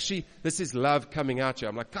 This is love coming out here.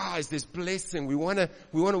 I'm like, guys, there's blessing. We want to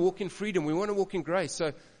walk in freedom. We want to walk in grace.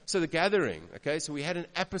 So the gathering, okay? So we had an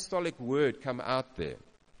apostolic word come out there.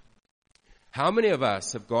 How many of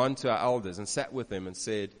us have gone to our elders and sat with them and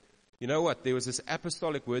said, you know what, there was this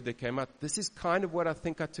apostolic word that came out. This is kind of what I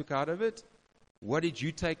think I took out of it. What did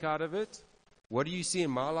you take out of it? What do you see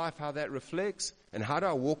in my life, how that reflects? And how do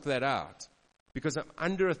I walk that out? Because I'm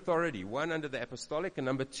under authority, one, under the apostolic, and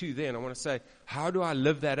number two, then I want to say, how do I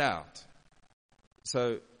live that out?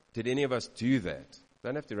 So, did any of us do that?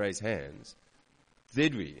 Don't have to raise hands.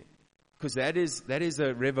 Did we? Because that is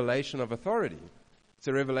a revelation of authority. It's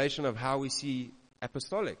a revelation of how we see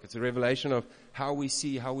apostolic. It's a revelation of how we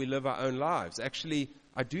see how we live our own lives. Actually,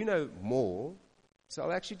 I do know more, so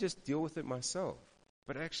I'll actually just deal with it myself.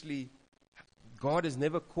 But actually, God has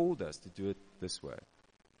never called us to do it this way.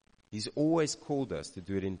 He's always called us to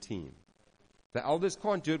do it in team. The elders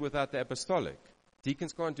can't do it without the apostolic.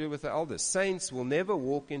 Deacons can't do it with the elders. Saints will never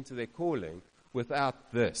walk into their calling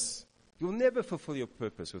without this. You'll never fulfill your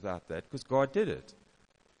purpose without that, because God did it.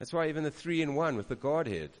 That's why even the 3 in 1 with the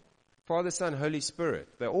Godhead, Father, Son, Holy Spirit,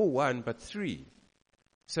 they're all one, but 3.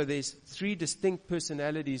 So there's 3 distinct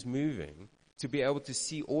personalities moving to be able to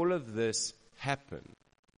see all of this happen.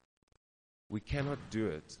 We cannot do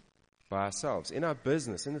it by ourselves. In our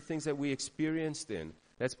business, in the things that we experienced in,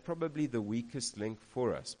 that's probably the weakest link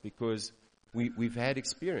for us, because we've had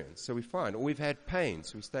experience, so we find, or we've had pain,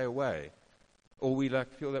 so we stay away, or we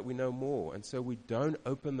feel that we know more, and so we don't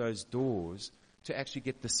open those doors to actually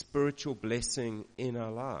get the spiritual blessing in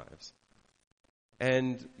our lives.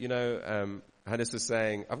 And, Hannes was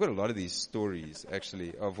saying, I've got a lot of these stories,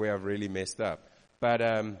 actually, of where I've really messed up. But,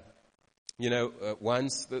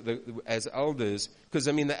 once, as elders, because,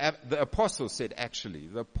 the apostles set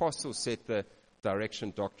the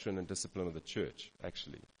direction, doctrine, and discipline of the church,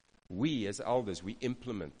 actually. We, as elders, we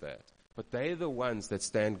implement that. But they're the ones that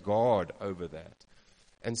stand guard over that.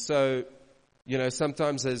 And so,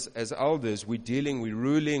 sometimes as elders, we're dealing, we're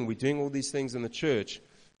ruling, we're doing all these things in the church.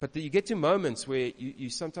 But you get to moments where you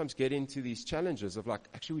sometimes get into these challenges of like,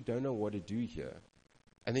 actually, we don't know what to do here.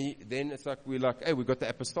 And then it's like, we're like, hey, we've got the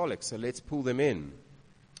apostolic, so let's pull them in.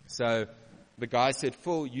 So the guy said,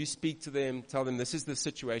 Phil, you speak to them, tell them this is the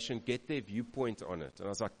situation, get their viewpoint on it. And I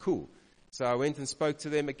was like, cool. So I went and spoke to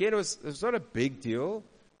them. Again, it was not a big deal.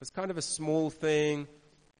 It was kind of a small thing.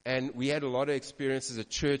 And we had a lot of experience as a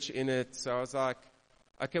church in it. So I was like,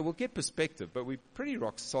 okay, we'll get perspective, but we're pretty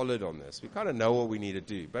rock solid on this. We kind of know what we need to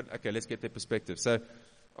do. But okay, let's get their perspective. So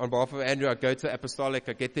on behalf of Andrew, I go to Apostolic,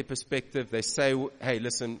 I get their perspective. They say, hey,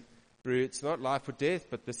 listen, Brew, it's not life or death,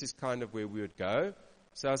 but this is kind of where we would go.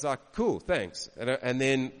 So I was like, cool, thanks. And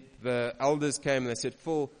then the elders came and they said,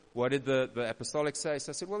 Phil, what did the Apostolic say?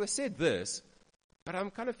 So I said, well, they said this, but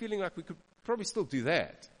I'm kind of feeling like we could probably still do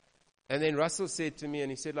that. And then Russell said to me,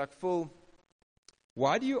 and he said, like, Phil,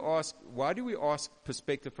 why do we ask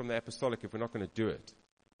perspective from the apostolic if we're not going to do it?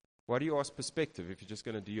 Why do you ask perspective if you're just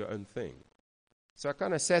going to do your own thing? So I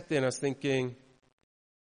kind of sat there and I was thinking,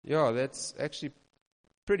 yeah, that's actually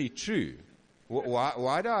pretty true.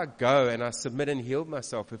 Why do I go and I submit and yield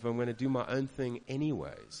myself if I'm going to do my own thing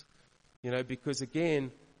anyways? Because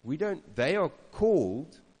again, they are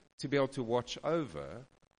called to be able to watch over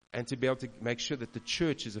and to be able to make sure that the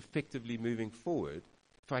church is effectively moving forward.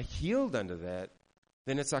 If I yield under that,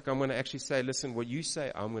 then it's like I'm going to actually say, listen, what you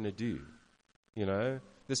say, I'm going to do.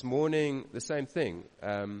 This morning, the same thing.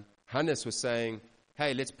 Hannes was saying,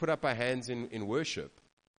 hey, let's put up our hands in worship.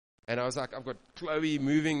 And I was like, I've got Chloe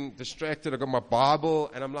moving, distracted. I've got my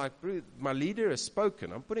Bible. And I'm like, bro, my leader has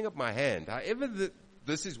spoken. I'm putting up my hand. However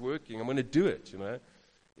this is working, I'm going to do it,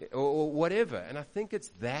 or whatever. And I think it's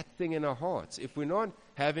that thing in our hearts. If we're not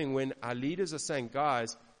having, when our leaders are saying,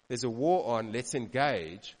 guys, there's a war on, let's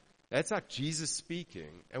engage, that's like Jesus speaking.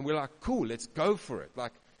 And we're like, cool, let's go for it.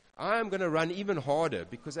 Like, I'm going to run even harder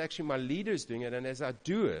because actually my leader is doing it. And as I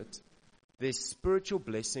do it, there's spiritual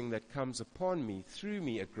blessing that comes upon me, through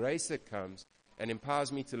me, a grace that comes and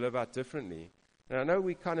empowers me to live out differently. And I know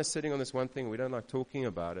we're kind of sitting on this one thing, we don't like talking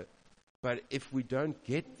about it, but if we don't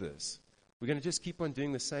get this, we're going to just keep on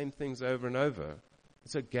doing the same things over and over.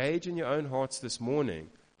 So gauge in your own hearts this morning,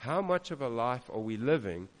 how much of a life are we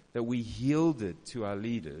living that we yielded to our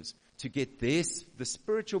leaders to get the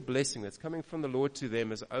spiritual blessing that's coming from the Lord to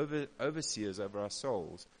them as overseers over our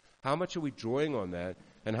souls? How much are we drawing on that?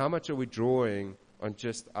 And how much are we drawing on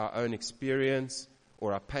just our own experience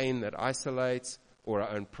or our pain that isolates or our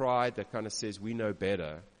own pride that kind of says we know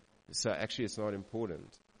better? So actually it's not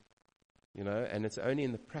important. And it's only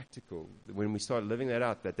in the practical, when we start living that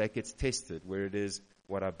out, that gets tested, where it is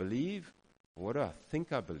what I believe, what do I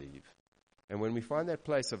think I believe? And when we find that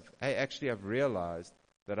place of, hey, actually I've realized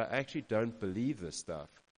that I actually don't believe this stuff,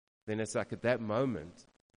 then it's like at that moment,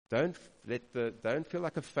 don't feel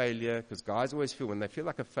like a failure, because guys always feel, when they feel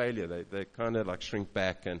like a failure, they kind of like shrink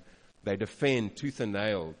back and they defend tooth and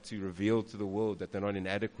nail to reveal to the world that they're not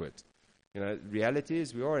inadequate. Reality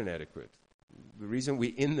is we are inadequate. The reason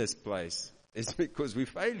we're in this place is because we're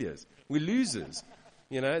failures. We're losers.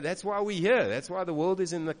 That's why we're here. That's why the world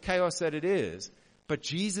is in the chaos that it is. But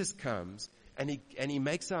Jesus comes and he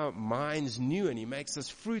makes our minds new, and he makes us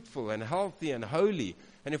fruitful and healthy and holy.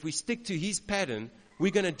 And if we stick to his pattern,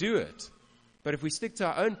 we're going to do it. But if we stick to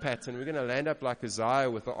our own pattern, we're going to land up like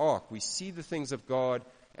Isaiah with the ark. We see the things of God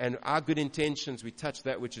and our good intentions. We touch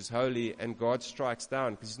that which is holy, and God strikes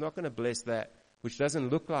down, because he's not going to bless that which doesn't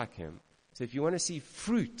look like him. So if you want to see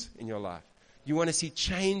fruit in your life, you want to see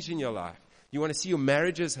change in your life, you want to see your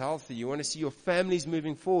marriages healthy, you want to see your families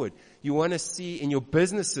moving forward, you want to see in your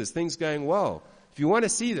businesses things going well. If you want to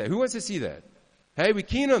see that, who wants to see that? Hey, we're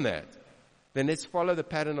keen on that. Then let's follow the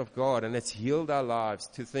pattern of God and let's yield our lives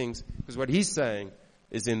to things, because what he's saying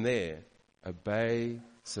is in there. Obey,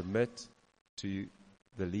 submit to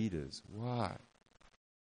the leaders. Why?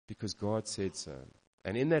 Because God said so.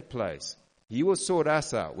 And in that place, he will sort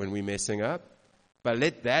us out when we're messing up, but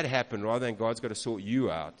let that happen rather than God's got to sort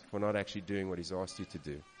you out for not actually doing what he's asked you to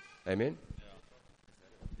do. Amen?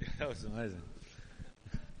 Yeah, that was amazing.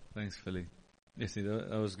 Thanks, Philly. Yes, that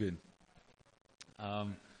was good.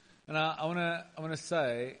 And I want to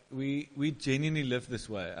say we genuinely live this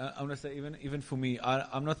way. I want to say even for me,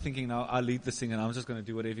 I'm not thinking now I lead this thing and I'm just going to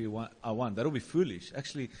do whatever I want. That'll be foolish.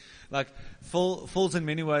 Actually, like Phil's in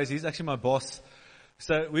many ways, he's actually my boss.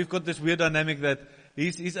 So we've got this weird dynamic that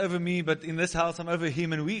he's over me, but in this house I'm over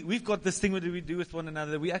him, and we've got this thing that we do with one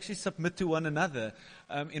another. We actually submit to one another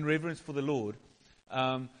in reverence for the Lord.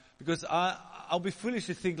 Because I'll be foolish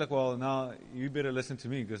to think like, well, now you better listen to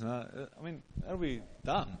me, because now, that'll be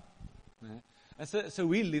dumb. Yeah. And so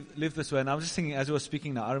we live this way. And I was just thinking, as I was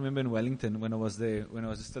speaking now, I remember in Wellington when I was there, when I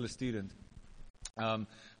was still a student, the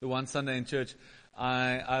one Sunday in church,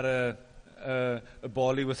 I had a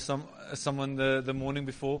barley with someone the morning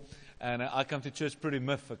before, and I come to church pretty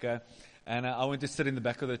miff, okay? And I went to sit in the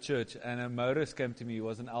back of the church, and a motorist came to me. He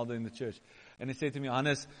was an elder in the church, and he said to me,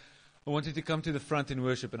 Hannes, I want you to come to the front in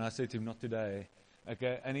worship. And I said to him, not today.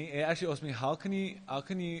 Okay, and he actually asked me, how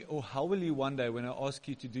will you one day, when I ask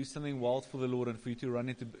you to do something wild for the Lord and for you to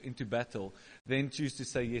run into battle, then choose to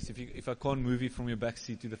say yes if I can't move you from your back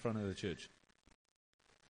seat to the front of the church?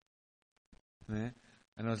 Yeah?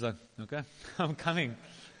 And I was like, okay, I'm coming.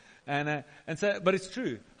 And so, but it's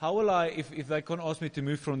true. How will I, if they can't ask me to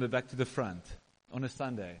move from the back to the front on a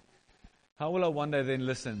Sunday, how will I one day then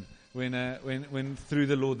listen when through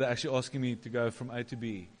the Lord they're actually asking me to go from A to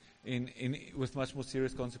B? With much more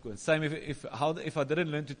serious consequence. Same if I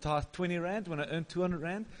didn't learn to tithe 20 rand when I earned 200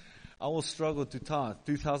 rand, I will struggle to tithe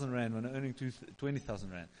 2,000 rand when I'm earning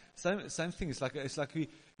 20,000 rand. Same thing. It's like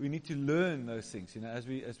we need to learn those things, as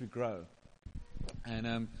we grow.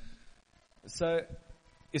 And so,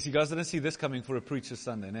 yes, you guys didn't see this coming for a preacher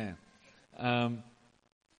Sunday, no.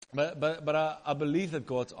 But I believe that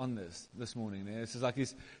God's on this morning. It's just like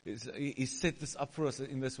He's set this up for us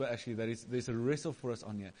in this way, actually, that there's a wrestle for us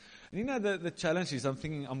on here. And the challenge is,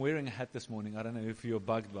 I'm wearing a hat this morning. I don't know if you're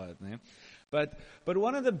bugged by it, no? But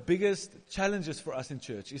one of the biggest challenges for us in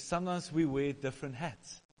church is sometimes we wear different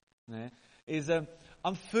hats. No?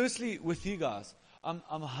 I'm firstly with you guys. I'm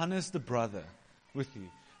Hannes the brother with you.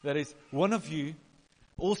 That is one of you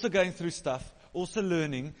also going through stuff, also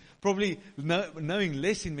learning, probably knowing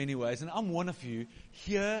less in many ways. And I'm one of you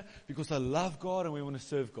here because I love God and we want to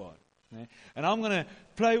serve God. Okay? And I'm going to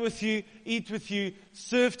play with you, eat with you,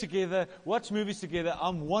 serve together, watch movies together.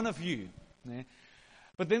 I'm one of you. Okay?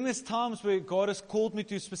 But then there's times where God has called me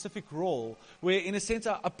to a specific role, where in a sense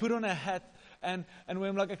I put on a hat and where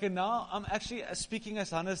I'm like, okay, now I'm actually speaking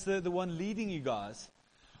as Hannes, the one leading you guys.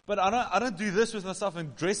 but I don't do this with myself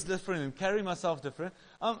and dress different and carry myself different.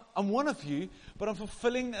 I'm one of you, but I'm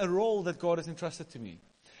fulfilling a role that God has entrusted to me.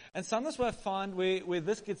 And sometimes what I find where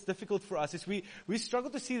this gets difficult for us is we struggle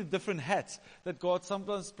to see the different hats that God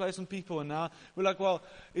sometimes places on people. And now we're like, well,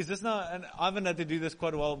 is this now, and Ivan had to do this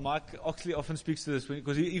quite a while. Mike Oxley often speaks to this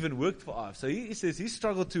because he even worked for Ivan. So he says he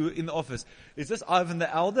struggled to in the office. Is this Ivan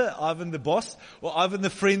the elder, Ivan the boss, or Ivan the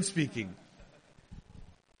friend speaking?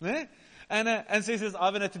 Eh? And so he says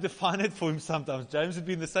Ivan had to define it for him sometimes. James would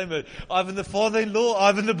be in the same mode. Ivan the father-in-law,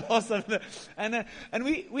 Ivan the boss. And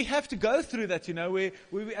we have to go through that, where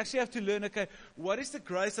we actually have to learn, okay, what is the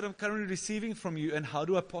grace that I'm currently receiving from you, and how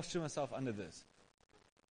do I posture myself under this?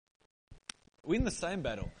 We're in the same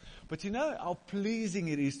battle. But how pleasing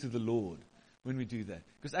it is to the Lord when we do that.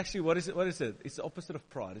 Because actually, what is it? It's the opposite of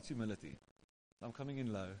pride. It's humility. I'm coming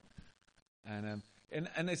in low.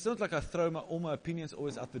 And it's not like I throw all my opinions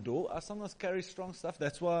always out the door. I sometimes carry strong stuff.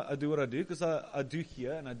 That's why I do what I do, because I do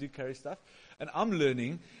hear and I do carry stuff. And I'm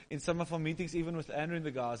learning in some of our meetings, even with Andrew and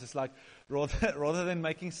the guys, it's like rather than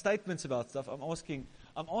making statements about stuff, I'm asking,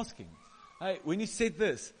 hey, when you said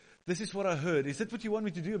this is what I heard. Is it what you want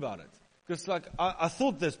me to do about it? Because I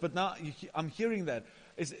thought this, but now I'm hearing that.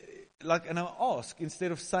 It's like, and I ask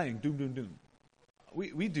instead of saying doom, doom, doom.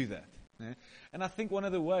 We do that. Yeah? And I think one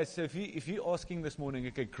of the ways, so if you're asking this morning,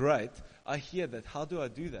 okay, great, I hear that. How do I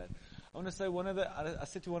do that? I want to say I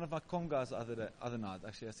said to one of my comm guys the other night,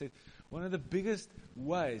 actually, I said, one of the biggest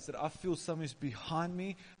ways that I feel someone is behind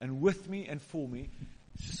me and with me and for me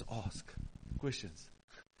is just ask questions.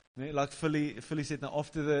 Yeah? Like Philly said now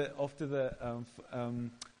after the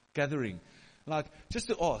gathering, like just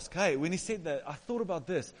to ask, hey, when he said that, I thought about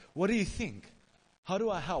this. What do you think? How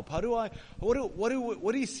do I help? What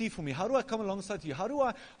do you see for me? How do I come alongside you? How do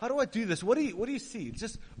I do this? What do you see?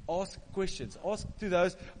 Just ask questions. Ask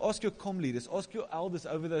your comm leaders, ask your elders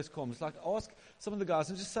over those comms. Like ask some of the guys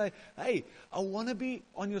and just say, hey, I want to be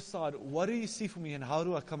on your side. What do you see for me and how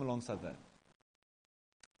do I come alongside that?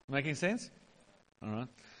 Making sense? All right.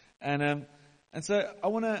 And so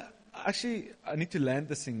I need to land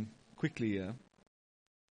this thing quickly here.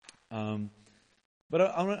 But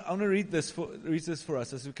I want to read this for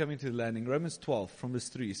us as we're coming to the landing. Romans 12 from verse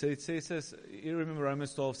 3. So it says, you remember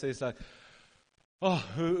Romans 12 says like,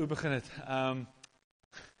 hoe begin het?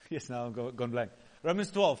 Yes, now I've gone blank. Romans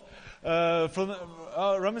 12.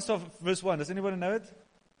 Romans 12 verse 1. Does anybody know it?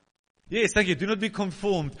 Yes, thank you. Do not be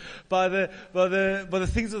conformed by the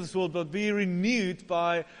things of this world, but be renewed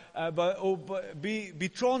be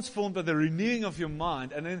transformed by the renewing of your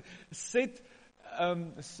mind, and then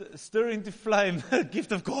stir into flame the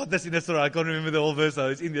gift of God that's in us. I can't remember the whole verse, so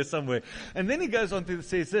it's in there somewhere. And then he goes on to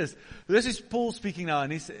say this. This is Paul speaking now,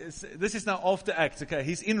 and this is now after Acts. Okay,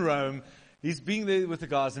 he's in Rome. He's being there with the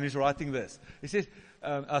guys, and he's writing this. He says,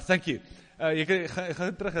 thank you. He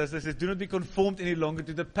says, do not be conformed any longer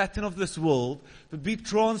to the pattern of this world, but be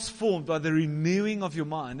transformed by the renewing of your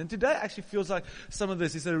mind. And today actually feels like some of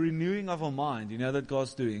this is a renewing of our mind, that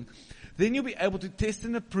God's doing. Then you'll be able to test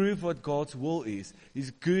and approve what God's will is,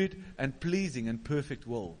 His good and pleasing and perfect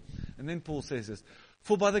will. And then Paul says this,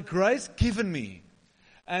 for by the grace given me,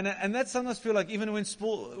 and that sometimes feel like even when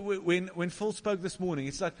Phil spoke this morning,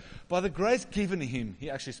 it's like by the grace given him, he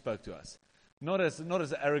actually spoke to us. Not as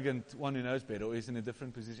an arrogant one who knows better or is in a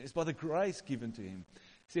different position. It's by the grace given to him.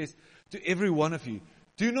 He says, to every one of you,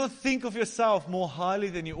 do not think of yourself more highly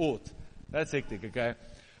than you ought. That's hectic, okay?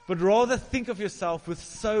 But rather think of yourself with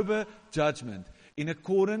sober judgment, in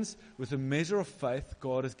accordance with the measure of faith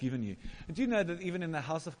God has given you. And do you know that even in the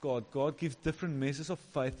house of God, God gives different measures of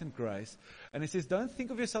faith and grace. And He says, don't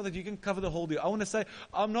think of yourself that you can cover the whole deal. I want to say,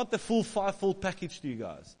 I'm not the full fivefold package to you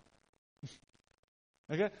guys.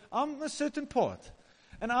 Okay? I'm a certain part.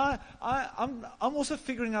 And I'm also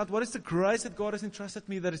figuring out what is the grace that God has entrusted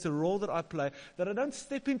me, that is a role that I play, that I don't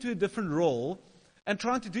step into a different role and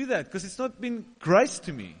trying to do that, because it's not been grace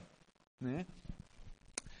to me. Yeah?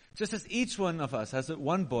 Just as each one of us has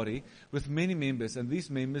one body with many members, and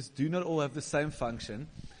these members do not all have the same function,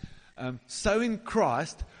 so in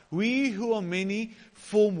Christ, we who are many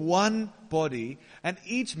form one body, and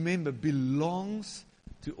each member belongs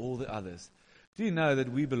to all the others. Do you know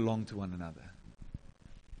that we belong to one another?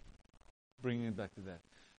 Bringing it back to that.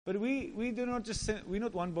 But we do not just, we're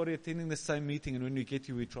not one body attending the same meeting, and when we get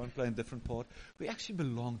here, we try and play a different part. We actually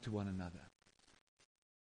belong to one another.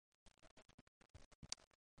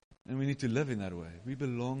 And we need to live in that way. We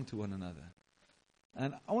belong to one another.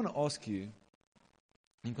 And I want to ask you,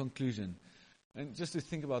 in conclusion, and just to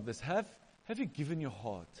think about this, have you given your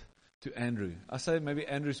heart to Andrew. I say maybe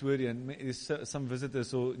Andrew's wordy, and there's some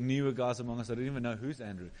visitors or newer guys among us that don't even know who's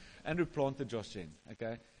Andrew. Andrew planted Josh Gen,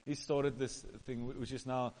 okay? He started this thing, which is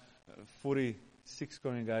now 46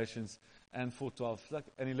 congregations and 412,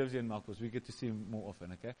 and he lives here in Melkbosstrand. We get to see him more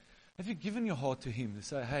often, okay? Have you given your heart to him to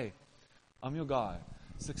say, hey, I'm your guy,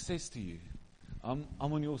 success to you. I'm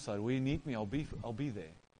on your side. Where you need me, I'll be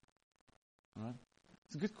there. All right?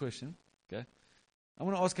 It's a good question, okay? I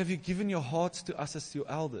want to ask, have you given your hearts to us as your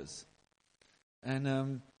elders?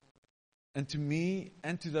 And to me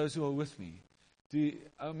and to those who are with me.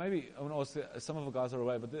 Maybe I want to ask, some of the guys are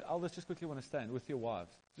away, but the elders just quickly want to stand with your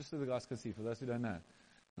wives, just so the guys can see, for those who don't know.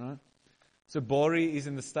 All right? So Bori is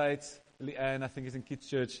in the States. Leanne, I think, is in Kids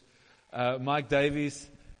Church. Mike Davies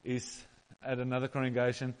is at another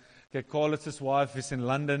congregation. Okay, Carlo's wife is in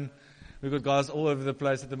London. We've got guys all over the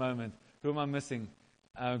place at the moment. Who am I missing?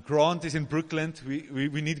 Grant is in Brooklyn.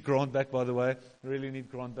 We need Grant back, by the way. Really need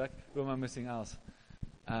Grant back. Who am I missing else?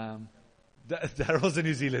 Daryl's in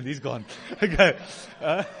New Zealand. He's gone. Okay.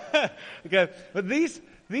 Okay. But these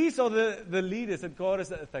are the leaders that God has.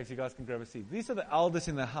 Thanks. You guys can grab a seat. These are the elders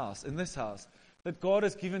in this house, that God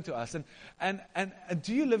has given to us. And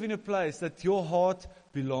do you live in a place that your heart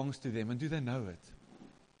belongs to them? And do they know it?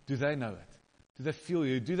 Do they know it? Do they feel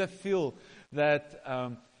you? Do they feel that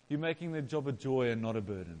you're making their job a joy and not a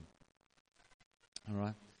burden? All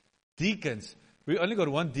right. Deacons. We only got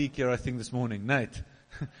one deacon here, I think, this morning. Nate.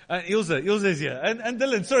 And Ilse is here. And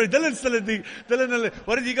Dylan. Sorry, Dylan's still a deacon. Dylan,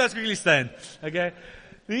 why did you guys quickly stand? Okay.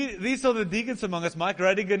 These are the deacons among us. Mike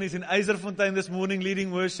Radigan is in Eiserfontein this morning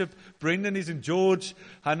leading worship. Brendan is in George.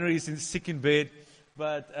 Henry is sick in bed.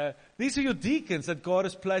 But these are your deacons that God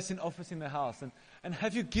has placed in office in the house. And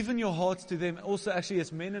have you given your hearts to them also actually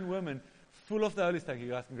as men and women full of the Holy Spirit?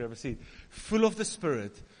 You guys can grab a seat. Full of the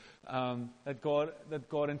Spirit that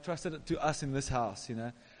God entrusted to us in this house, you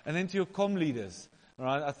know. And then to your comm leaders. All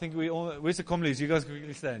right, I think where's the comm leaders? You guys can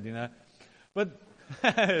quickly stand, you know. But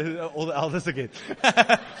all the elders again.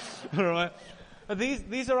 All right. But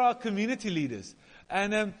these are our community leaders.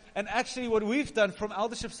 And actually what we've done from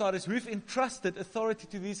eldership side is we've entrusted authority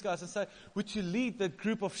to these guys and say, would you lead that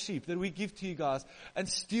group of sheep that we give to you guys and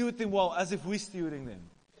steward them well as if we're stewarding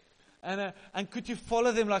them? And could you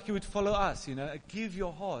follow them like you would follow us, you know? Give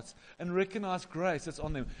your hearts and recognize grace that's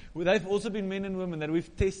on them. They've also been men and women that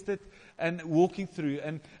we've tested and walking through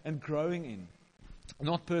and growing in.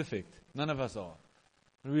 Not perfect. None of us are.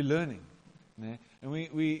 But we're learning. You know? And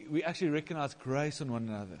we actually recognize grace on one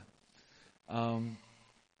another. I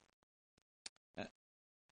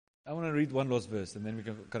want to read one last verse and then we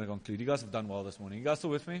can kind of conclude. You guys have done well this morning. You guys still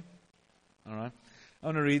with me? All right. I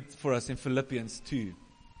want to read for us in Philippians 2.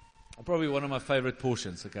 Probably one of my favorite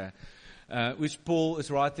portions, okay? Which Paul is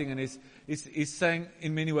writing and is saying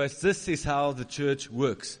in many ways, this is how the church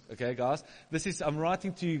works, okay, guys? I'm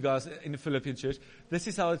writing to you guys in the Philippian church. This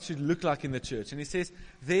is how it should look like in the church. And he says,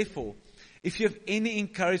 therefore, if you have any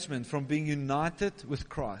encouragement from being united with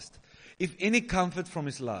Christ, if any comfort from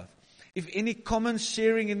His love, if any common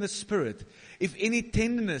sharing in the Spirit, if any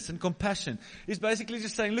tenderness and compassion, he's basically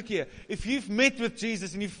just saying, look here, if you've met with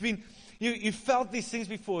Jesus and you've felt these things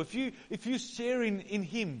before, if you share in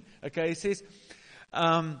Him, okay, he says,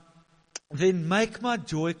 then make my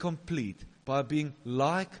joy complete by being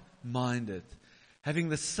like-minded, having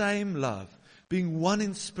the same love, being one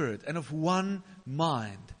in spirit and of one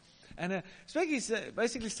mind. And he's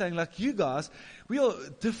basically saying, like, you guys, we are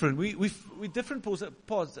different. We're different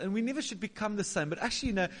parts, and we never should become the same. But actually,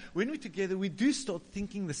 you know, when we're together, we do start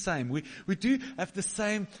thinking the same. We do have the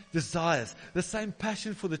same desires, the same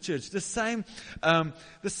passion for the church, the same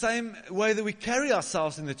way that we carry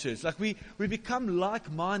ourselves in the church. Like we become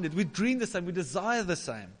like-minded. We dream the same. We desire the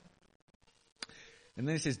same. And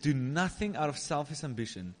then he says, do nothing out of selfish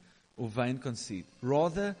ambition or vain conceit.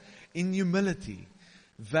 Rather, in humility,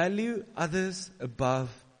 value others above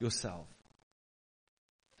yourself.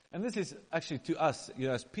 And this is actually to us, you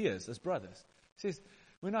know, as peers, as brothers. He says,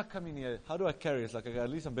 when I come in here, how do I carry it? It's like, okay,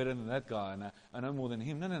 at least I'm better than that guy, and I know more than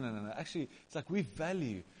him. No. Actually, it's like we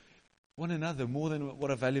value one another more than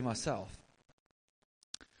what I value myself.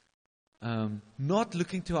 Not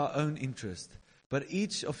looking to our own interest, but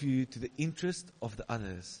each of you to the interest of the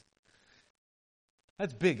others.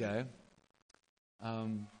 That's big, eh?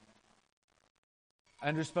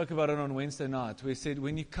 Andrew spoke about it on Wednesday night. We said,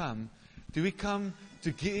 when you come, do we come to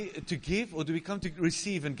give or do we come to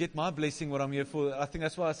receive and get my blessing, what I'm here for? I think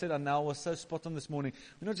that's why I said I now was so spot on this morning.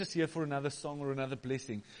 We're not just here for another song or another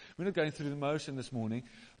blessing. We're not going through the motion this morning.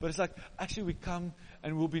 But it's like, actually we come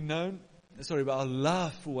and we'll be known, by our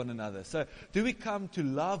love for one another. So do we come to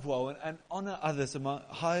love well and honor others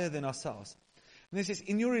higher than ourselves? And it says,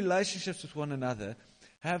 in your relationships with one another,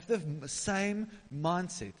 have the same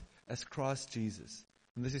mindset as Christ Jesus.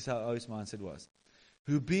 And this is how his mindset was.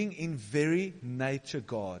 Who being in very nature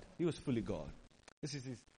God, he was fully God. This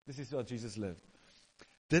is how Jesus lived.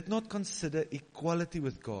 Did not consider equality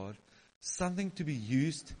with God something to be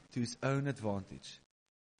used to his own advantage.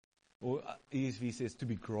 Or ESV says to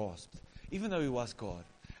be grasped. Even though he was God.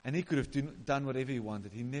 And he could have done whatever he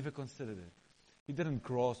wanted. He never considered it. He didn't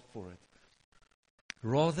grasp for it.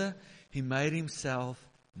 Rather, he made himself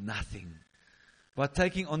nothing. By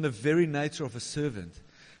taking on the very nature of a servant,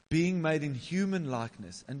 being made in human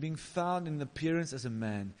likeness, and being found in appearance as a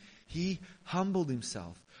man, he humbled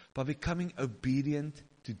himself by becoming obedient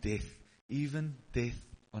to death, even death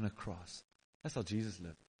on a cross. That's how Jesus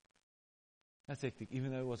lived. That's hectic.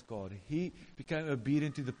 Even though he was God, he became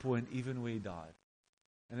obedient to the point even where he died.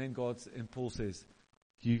 And then Paul says,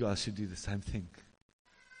 you guys should do the same thing.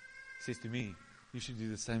 He says to me, you should do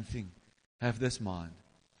the same thing. Have this mind.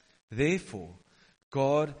 Therefore,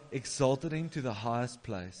 God exalted him to the highest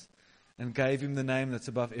place and gave him the name that's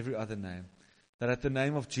above every other name, that at the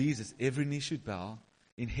name of Jesus every knee should bow,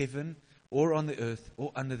 in heaven or on the earth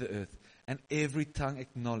or under the earth, and every tongue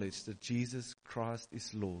acknowledge that Jesus Christ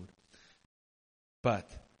is Lord, but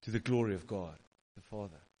to the glory of God, the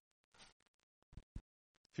Father.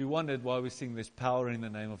 If you wondered why we sing there's power in the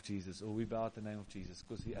name of Jesus, or we bow at the name of Jesus,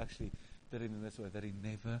 because he actually did it in this way, that he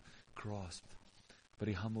never grasped, but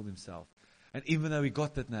he humbled himself. And even though he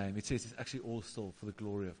got that name, it says it's actually all still for the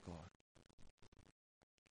glory of God.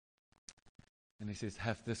 And he says,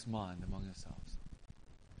 have this mind among yourselves.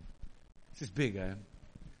 This is big, eh?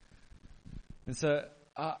 And so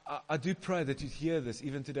I do pray that you hear this,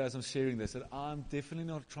 even today as I'm sharing this, that I'm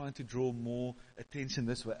definitely not trying to draw more attention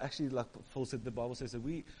this way. Actually, like Paul said, the Bible says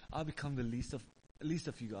that I become the least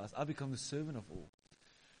of you guys. I become the servant of all.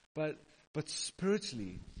 But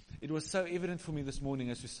spiritually, it was so evident for me this morning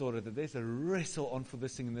as we started that there's a wrestle on for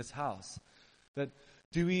this thing in this house. That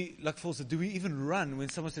do we, like Paul said, do we even run when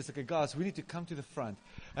someone says, okay, guys, we need to come to the front.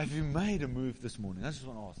 Have you made a move this morning? I just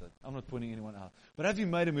want to ask that. I'm not pointing anyone out. But have you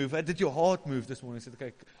made a move? Did your heart move this morning? I said,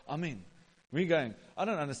 okay, I'm in. We're going. I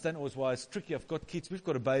don't understand always why it's tricky. I've got kids. We've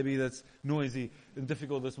got a baby that's noisy and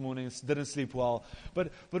difficult this morning. Didn't sleep well.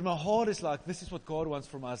 But my heart is like, this is what God wants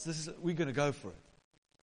from us. We're going to go for it.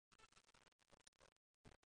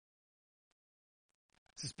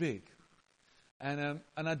 This is big. And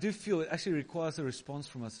I do feel it actually requires a response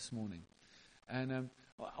from us this morning. And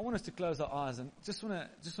I want us to close our eyes and just want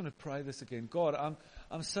to pray this again. God,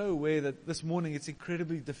 I'm so aware that this morning it's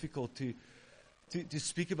incredibly difficult to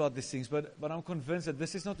speak about these things, but I'm convinced that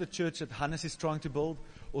this is not the church that Hannes is trying to build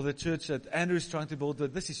or the church that Andrew is trying to build,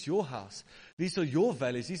 but this is your house. These are your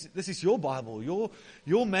values. This is your Bible,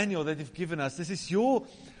 your manual that you've given us. This is your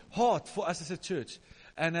heart for us as a church.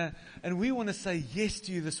 And we want to say yes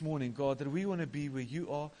to you this morning, God, that we want to be where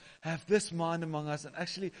you are, have this mind among us, and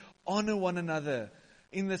actually honor one another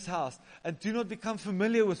in this house. And do not become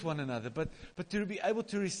familiar with one another, but to be able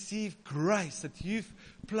to receive grace that you've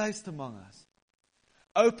placed among us.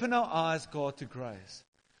 Open our eyes, God, to grace.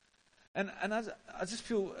 And I just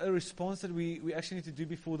feel a response that we actually need to do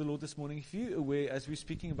before the Lord this morning. If you're aware, as we're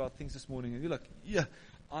speaking about things this morning, and you're like, yeah,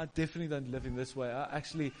 I definitely don't live in this way. I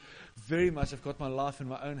actually very much have got my life in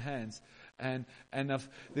my own hands. And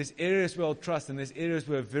there's areas where I'll trust, and there's areas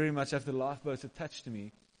where I very much have the lifeboats attached to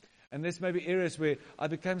me. And there's maybe areas where I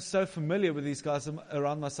became so familiar with these guys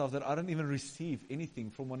around myself that I don't even receive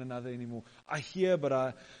anything from one another anymore. I hear, but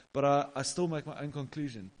I still make my own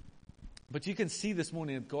conclusion. But you can see this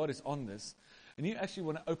morning that God is on this. And you actually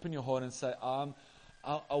want to open your heart and say, I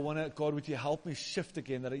want to, God, would you help me shift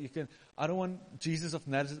again? I don't want Jesus of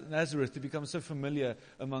Nazareth to become so familiar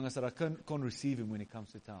among us that I can't receive him when he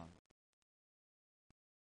comes to town.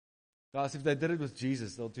 Guys, if they did it with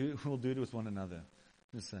Jesus, we'll do it with one another.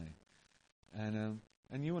 Just saying.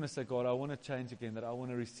 And you want to say, God, I want to change again, that I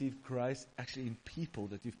want to receive grace actually in people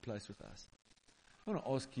that you've placed with us. I want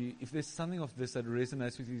to ask you, if there's something of this that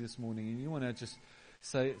resonates with you this morning, and you want to just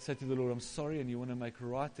say to the Lord, I'm sorry, and you want to make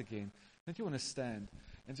right again, don't you want to stand?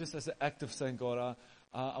 And just as an act of saying, God,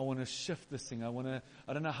 I want to shift this thing.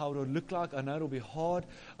 I don't know how it'll look like. I know it'll be hard.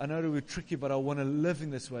 I know it'll be tricky, but I want to live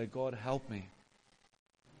in this way. God, help me.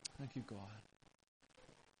 Thank you, God.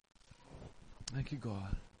 Thank you,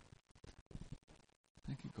 God.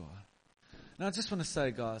 Thank you, God. Now, I just want to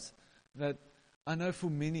say, guys, that I know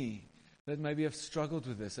for many that maybe have struggled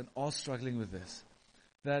with this and are struggling with this,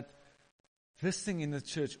 that this thing in the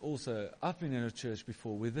church also, I've been in a church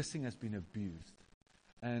before where this thing has been abused.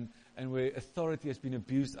 and where authority has been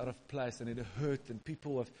abused out of place and it hurt and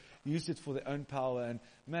people have used it for their own power. And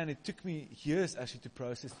man, it took me years actually to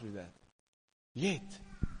process through that.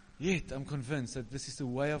 Yet I'm convinced that this is the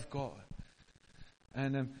way of God.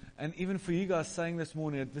 And even for you guys saying this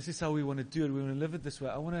morning that this is how we want to do it, we want to live it this way.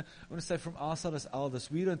 I want to say from our side as elders,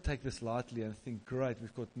 we don't take this lightly and think, great,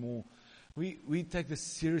 we've got more. We take this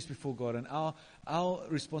serious before God, and our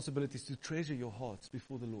responsibility is to treasure your hearts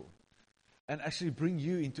before the Lord and actually bring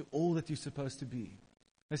you into all that you're supposed to be.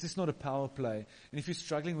 This is not a power play. And if you're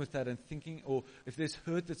struggling with that and thinking, or if there's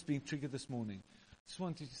hurt that's being triggered this morning, I just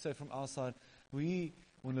want you to say from our side, we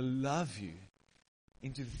want to love you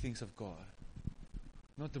into the things of God.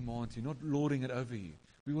 Not demand you, not lording it over you.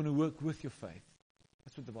 We want to work with your faith.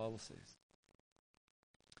 That's what the Bible says.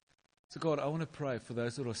 So God, I want to pray for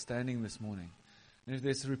those that are standing this morning. And if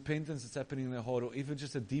there's repentance that's happening in their heart, or even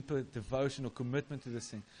just a deeper devotion or commitment to this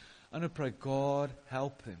thing, I want to pray, God,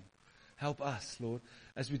 help them. Help us, Lord,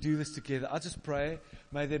 as we do this together. I just pray,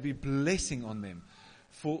 may there be blessing on them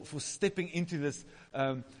for stepping into this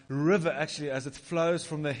river, actually, as it flows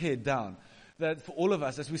from the head down. That for all of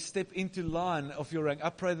us, as we step into line of your rank,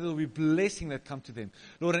 I pray that there will be blessing that come to them.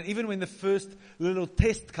 Lord, and even when the first little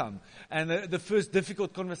test come, and the first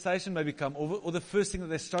difficult conversation maybe come, or the first thing that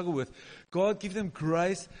they struggle with, God, give them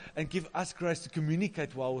grace and give us grace to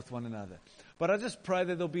communicate well with one another. But I just pray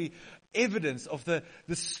that there'll be evidence of the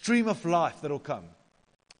stream of life that will come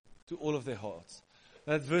to all of their hearts.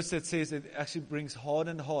 That verse that says it actually brings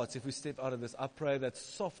hardened hearts if we step out of this. I pray that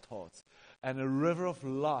soft hearts and a river of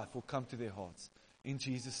life will come to their hearts. In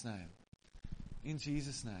Jesus' name. In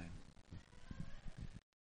Jesus' name.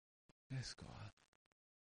 Yes, God.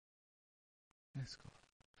 Yes, God.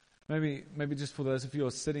 Maybe just for those of you who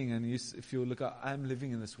are sitting and if you look, I'm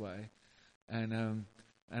living in this way, and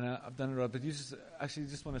I've done it right, but you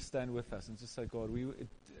just want to stand with us and just say, God, we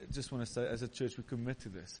just want to say, as a church, we commit to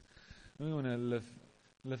this. We want to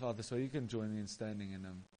live out this way. You can join me in standing, and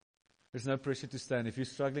there's no pressure to stand. If you're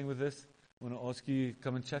struggling with this, I want to ask you,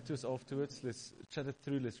 come and chat to us afterwards. Let's chat it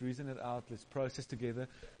through. Let's reason it out. Let's process together.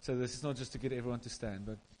 So this is not just to get everyone to stand,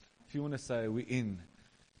 but if you want to say, we're in.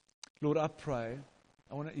 Lord, I pray.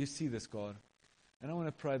 You see this, God. And I want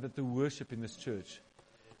to pray that the worship in this church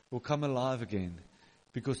will come alive again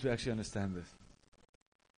because we actually understand this.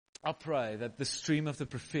 I pray that the stream of the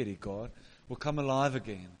prophetic, God, will come alive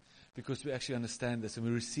again because we actually understand this and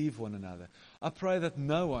we receive one another. I pray that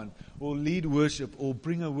no one will lead worship or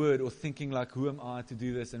bring a word or thinking like, who am I to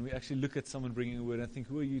do this? And we actually look at someone bringing a word and think,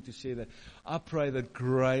 who are you to share that? I pray that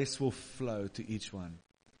grace will flow to each one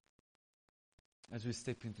as we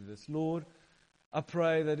step into this. Lord, I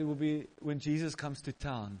pray that it will be, when Jesus comes to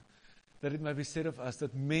town, that it may be said of us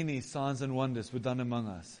that many signs and wonders were done among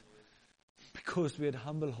us because we had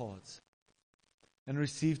humble hearts and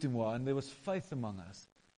received Him well, and there was faith among us.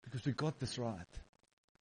 Because we got this right.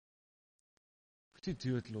 Would you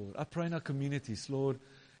do it, Lord? I pray in our communities, Lord,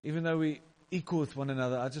 even though we equal with one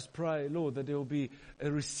another, I just pray, Lord, that there will be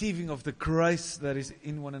a receiving of the grace that is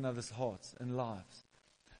in one another's hearts and lives.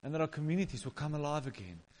 And that our communities will come alive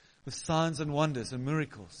again with signs and wonders and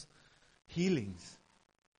miracles, healings.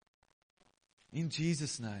 In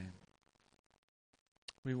Jesus' name,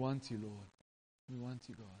 we want you, Lord. We want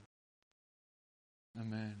you, God.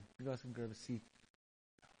 Amen. You guys can grab a seat.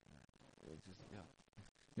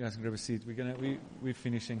 You guys can grab a seat. We're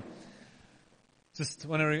finishing. Just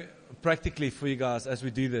want to practically for you guys as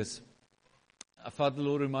we do this. I felt the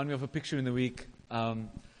Lord remind me of a picture in the week. I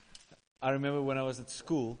remember when I was at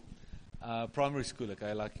school, primary school,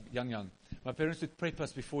 okay, like young. My parents would prep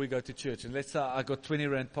us before we go to church. And let's say I got 20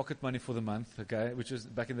 Rand pocket money for the month, okay, which was,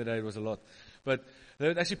 back in the day, it was a lot. But they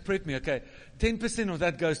would actually prep me, okay, 10% of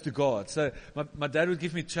that goes to God. So my dad would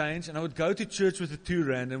give me change, and I would go to church with the 2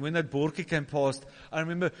 Rand. And when that borkie came past, I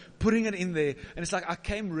remember putting it in there. And it's like I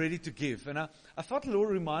came ready to give. And I felt the Lord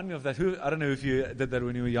remind me of that. I don't know if you did that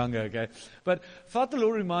when you were younger, okay. But felt the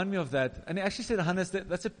Lord remind me of that. And He actually said, Hannes,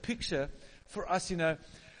 that's a picture for us, you know.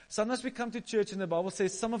 Sometimes we come to church and the Bible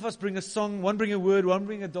says some of us bring a song, one bring a word, one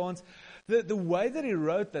bring a dance. The way that He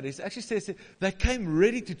wrote that is actually says that they came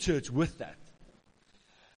ready to church with that.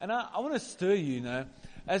 And I want to stir you, you know,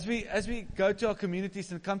 as we go to our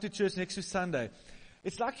communities and come to church next week Sunday,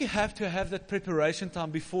 it's like you have to have that preparation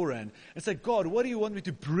time beforehand and say, God, what do you want me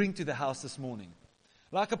to bring to the house this morning?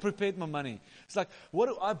 Like I prepared my money. It's like, what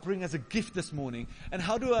do I bring as a gift this morning? And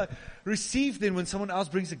how do I receive then when someone else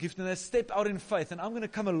brings a gift and they step out in faith? And I'm going to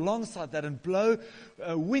come alongside that and blow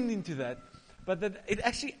wind into that. But that it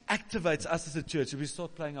actually activates us as a church if we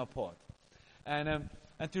start playing our part. And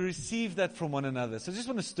and to receive that from one another. So I just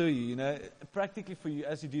want to stir you, practically for you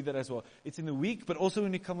as you do that as well. It's in the week, but also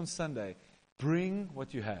when you come on Sunday, bring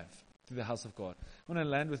what you have to the house of God. I'm going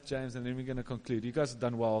to land with James, and then we're going to conclude. You guys have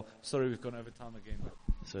done well. Sorry we've gone over time again.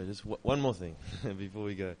 So just one more thing before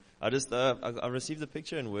we go. I received a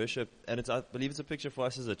picture in worship, and I believe it's a picture for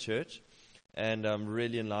us as a church, and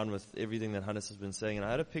really in line with everything that Hannes has been saying. And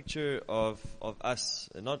I had a picture of us,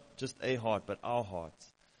 not just a heart, but our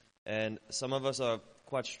hearts. And some of us are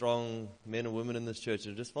quite strong men and women in this church,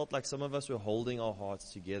 and it just felt like some of us were holding our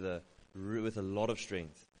hearts together with a lot of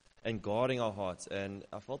strength and guarding our hearts. And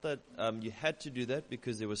I felt that you had to do that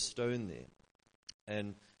because there was stone there.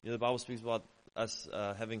 And the Bible speaks about us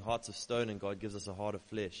having hearts of stone, and God gives us a heart of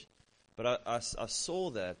flesh. But I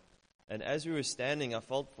saw that, and as we were standing, I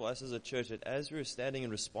felt for us as a church that as we were standing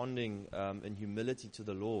and responding in humility to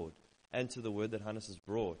the Lord and to the word that Hannes has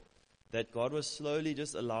brought, that God was slowly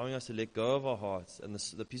just allowing us to let go of our hearts and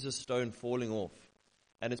the piece of stone falling off.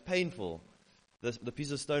 And it's painful. The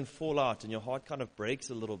piece of stone fall out and your heart kind of breaks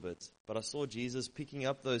a little bit. But I saw Jesus picking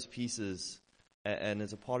up those pieces, and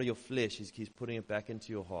as a part of your flesh, he's putting it back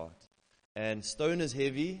into your heart. And stone is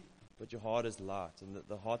heavy, but your heart is light. And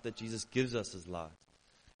the heart that Jesus gives us is light.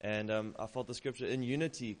 And I felt the scripture, in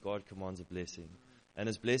unity, God commands a blessing. And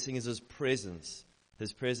his blessing is his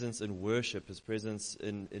presence in worship, his presence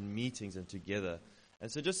in meetings and together.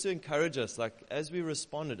 And so just to encourage us, like as we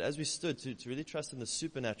responded, as we stood, to really trust in the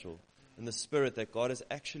supernatural, in the spirit, that God has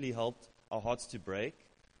actually helped our hearts to break,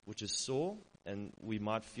 which is sore. And we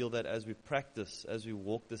might feel that as we practice, as we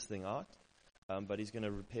walk this thing out. But he's going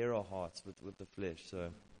to repair our hearts with the flesh. So,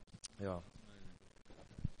 yeah.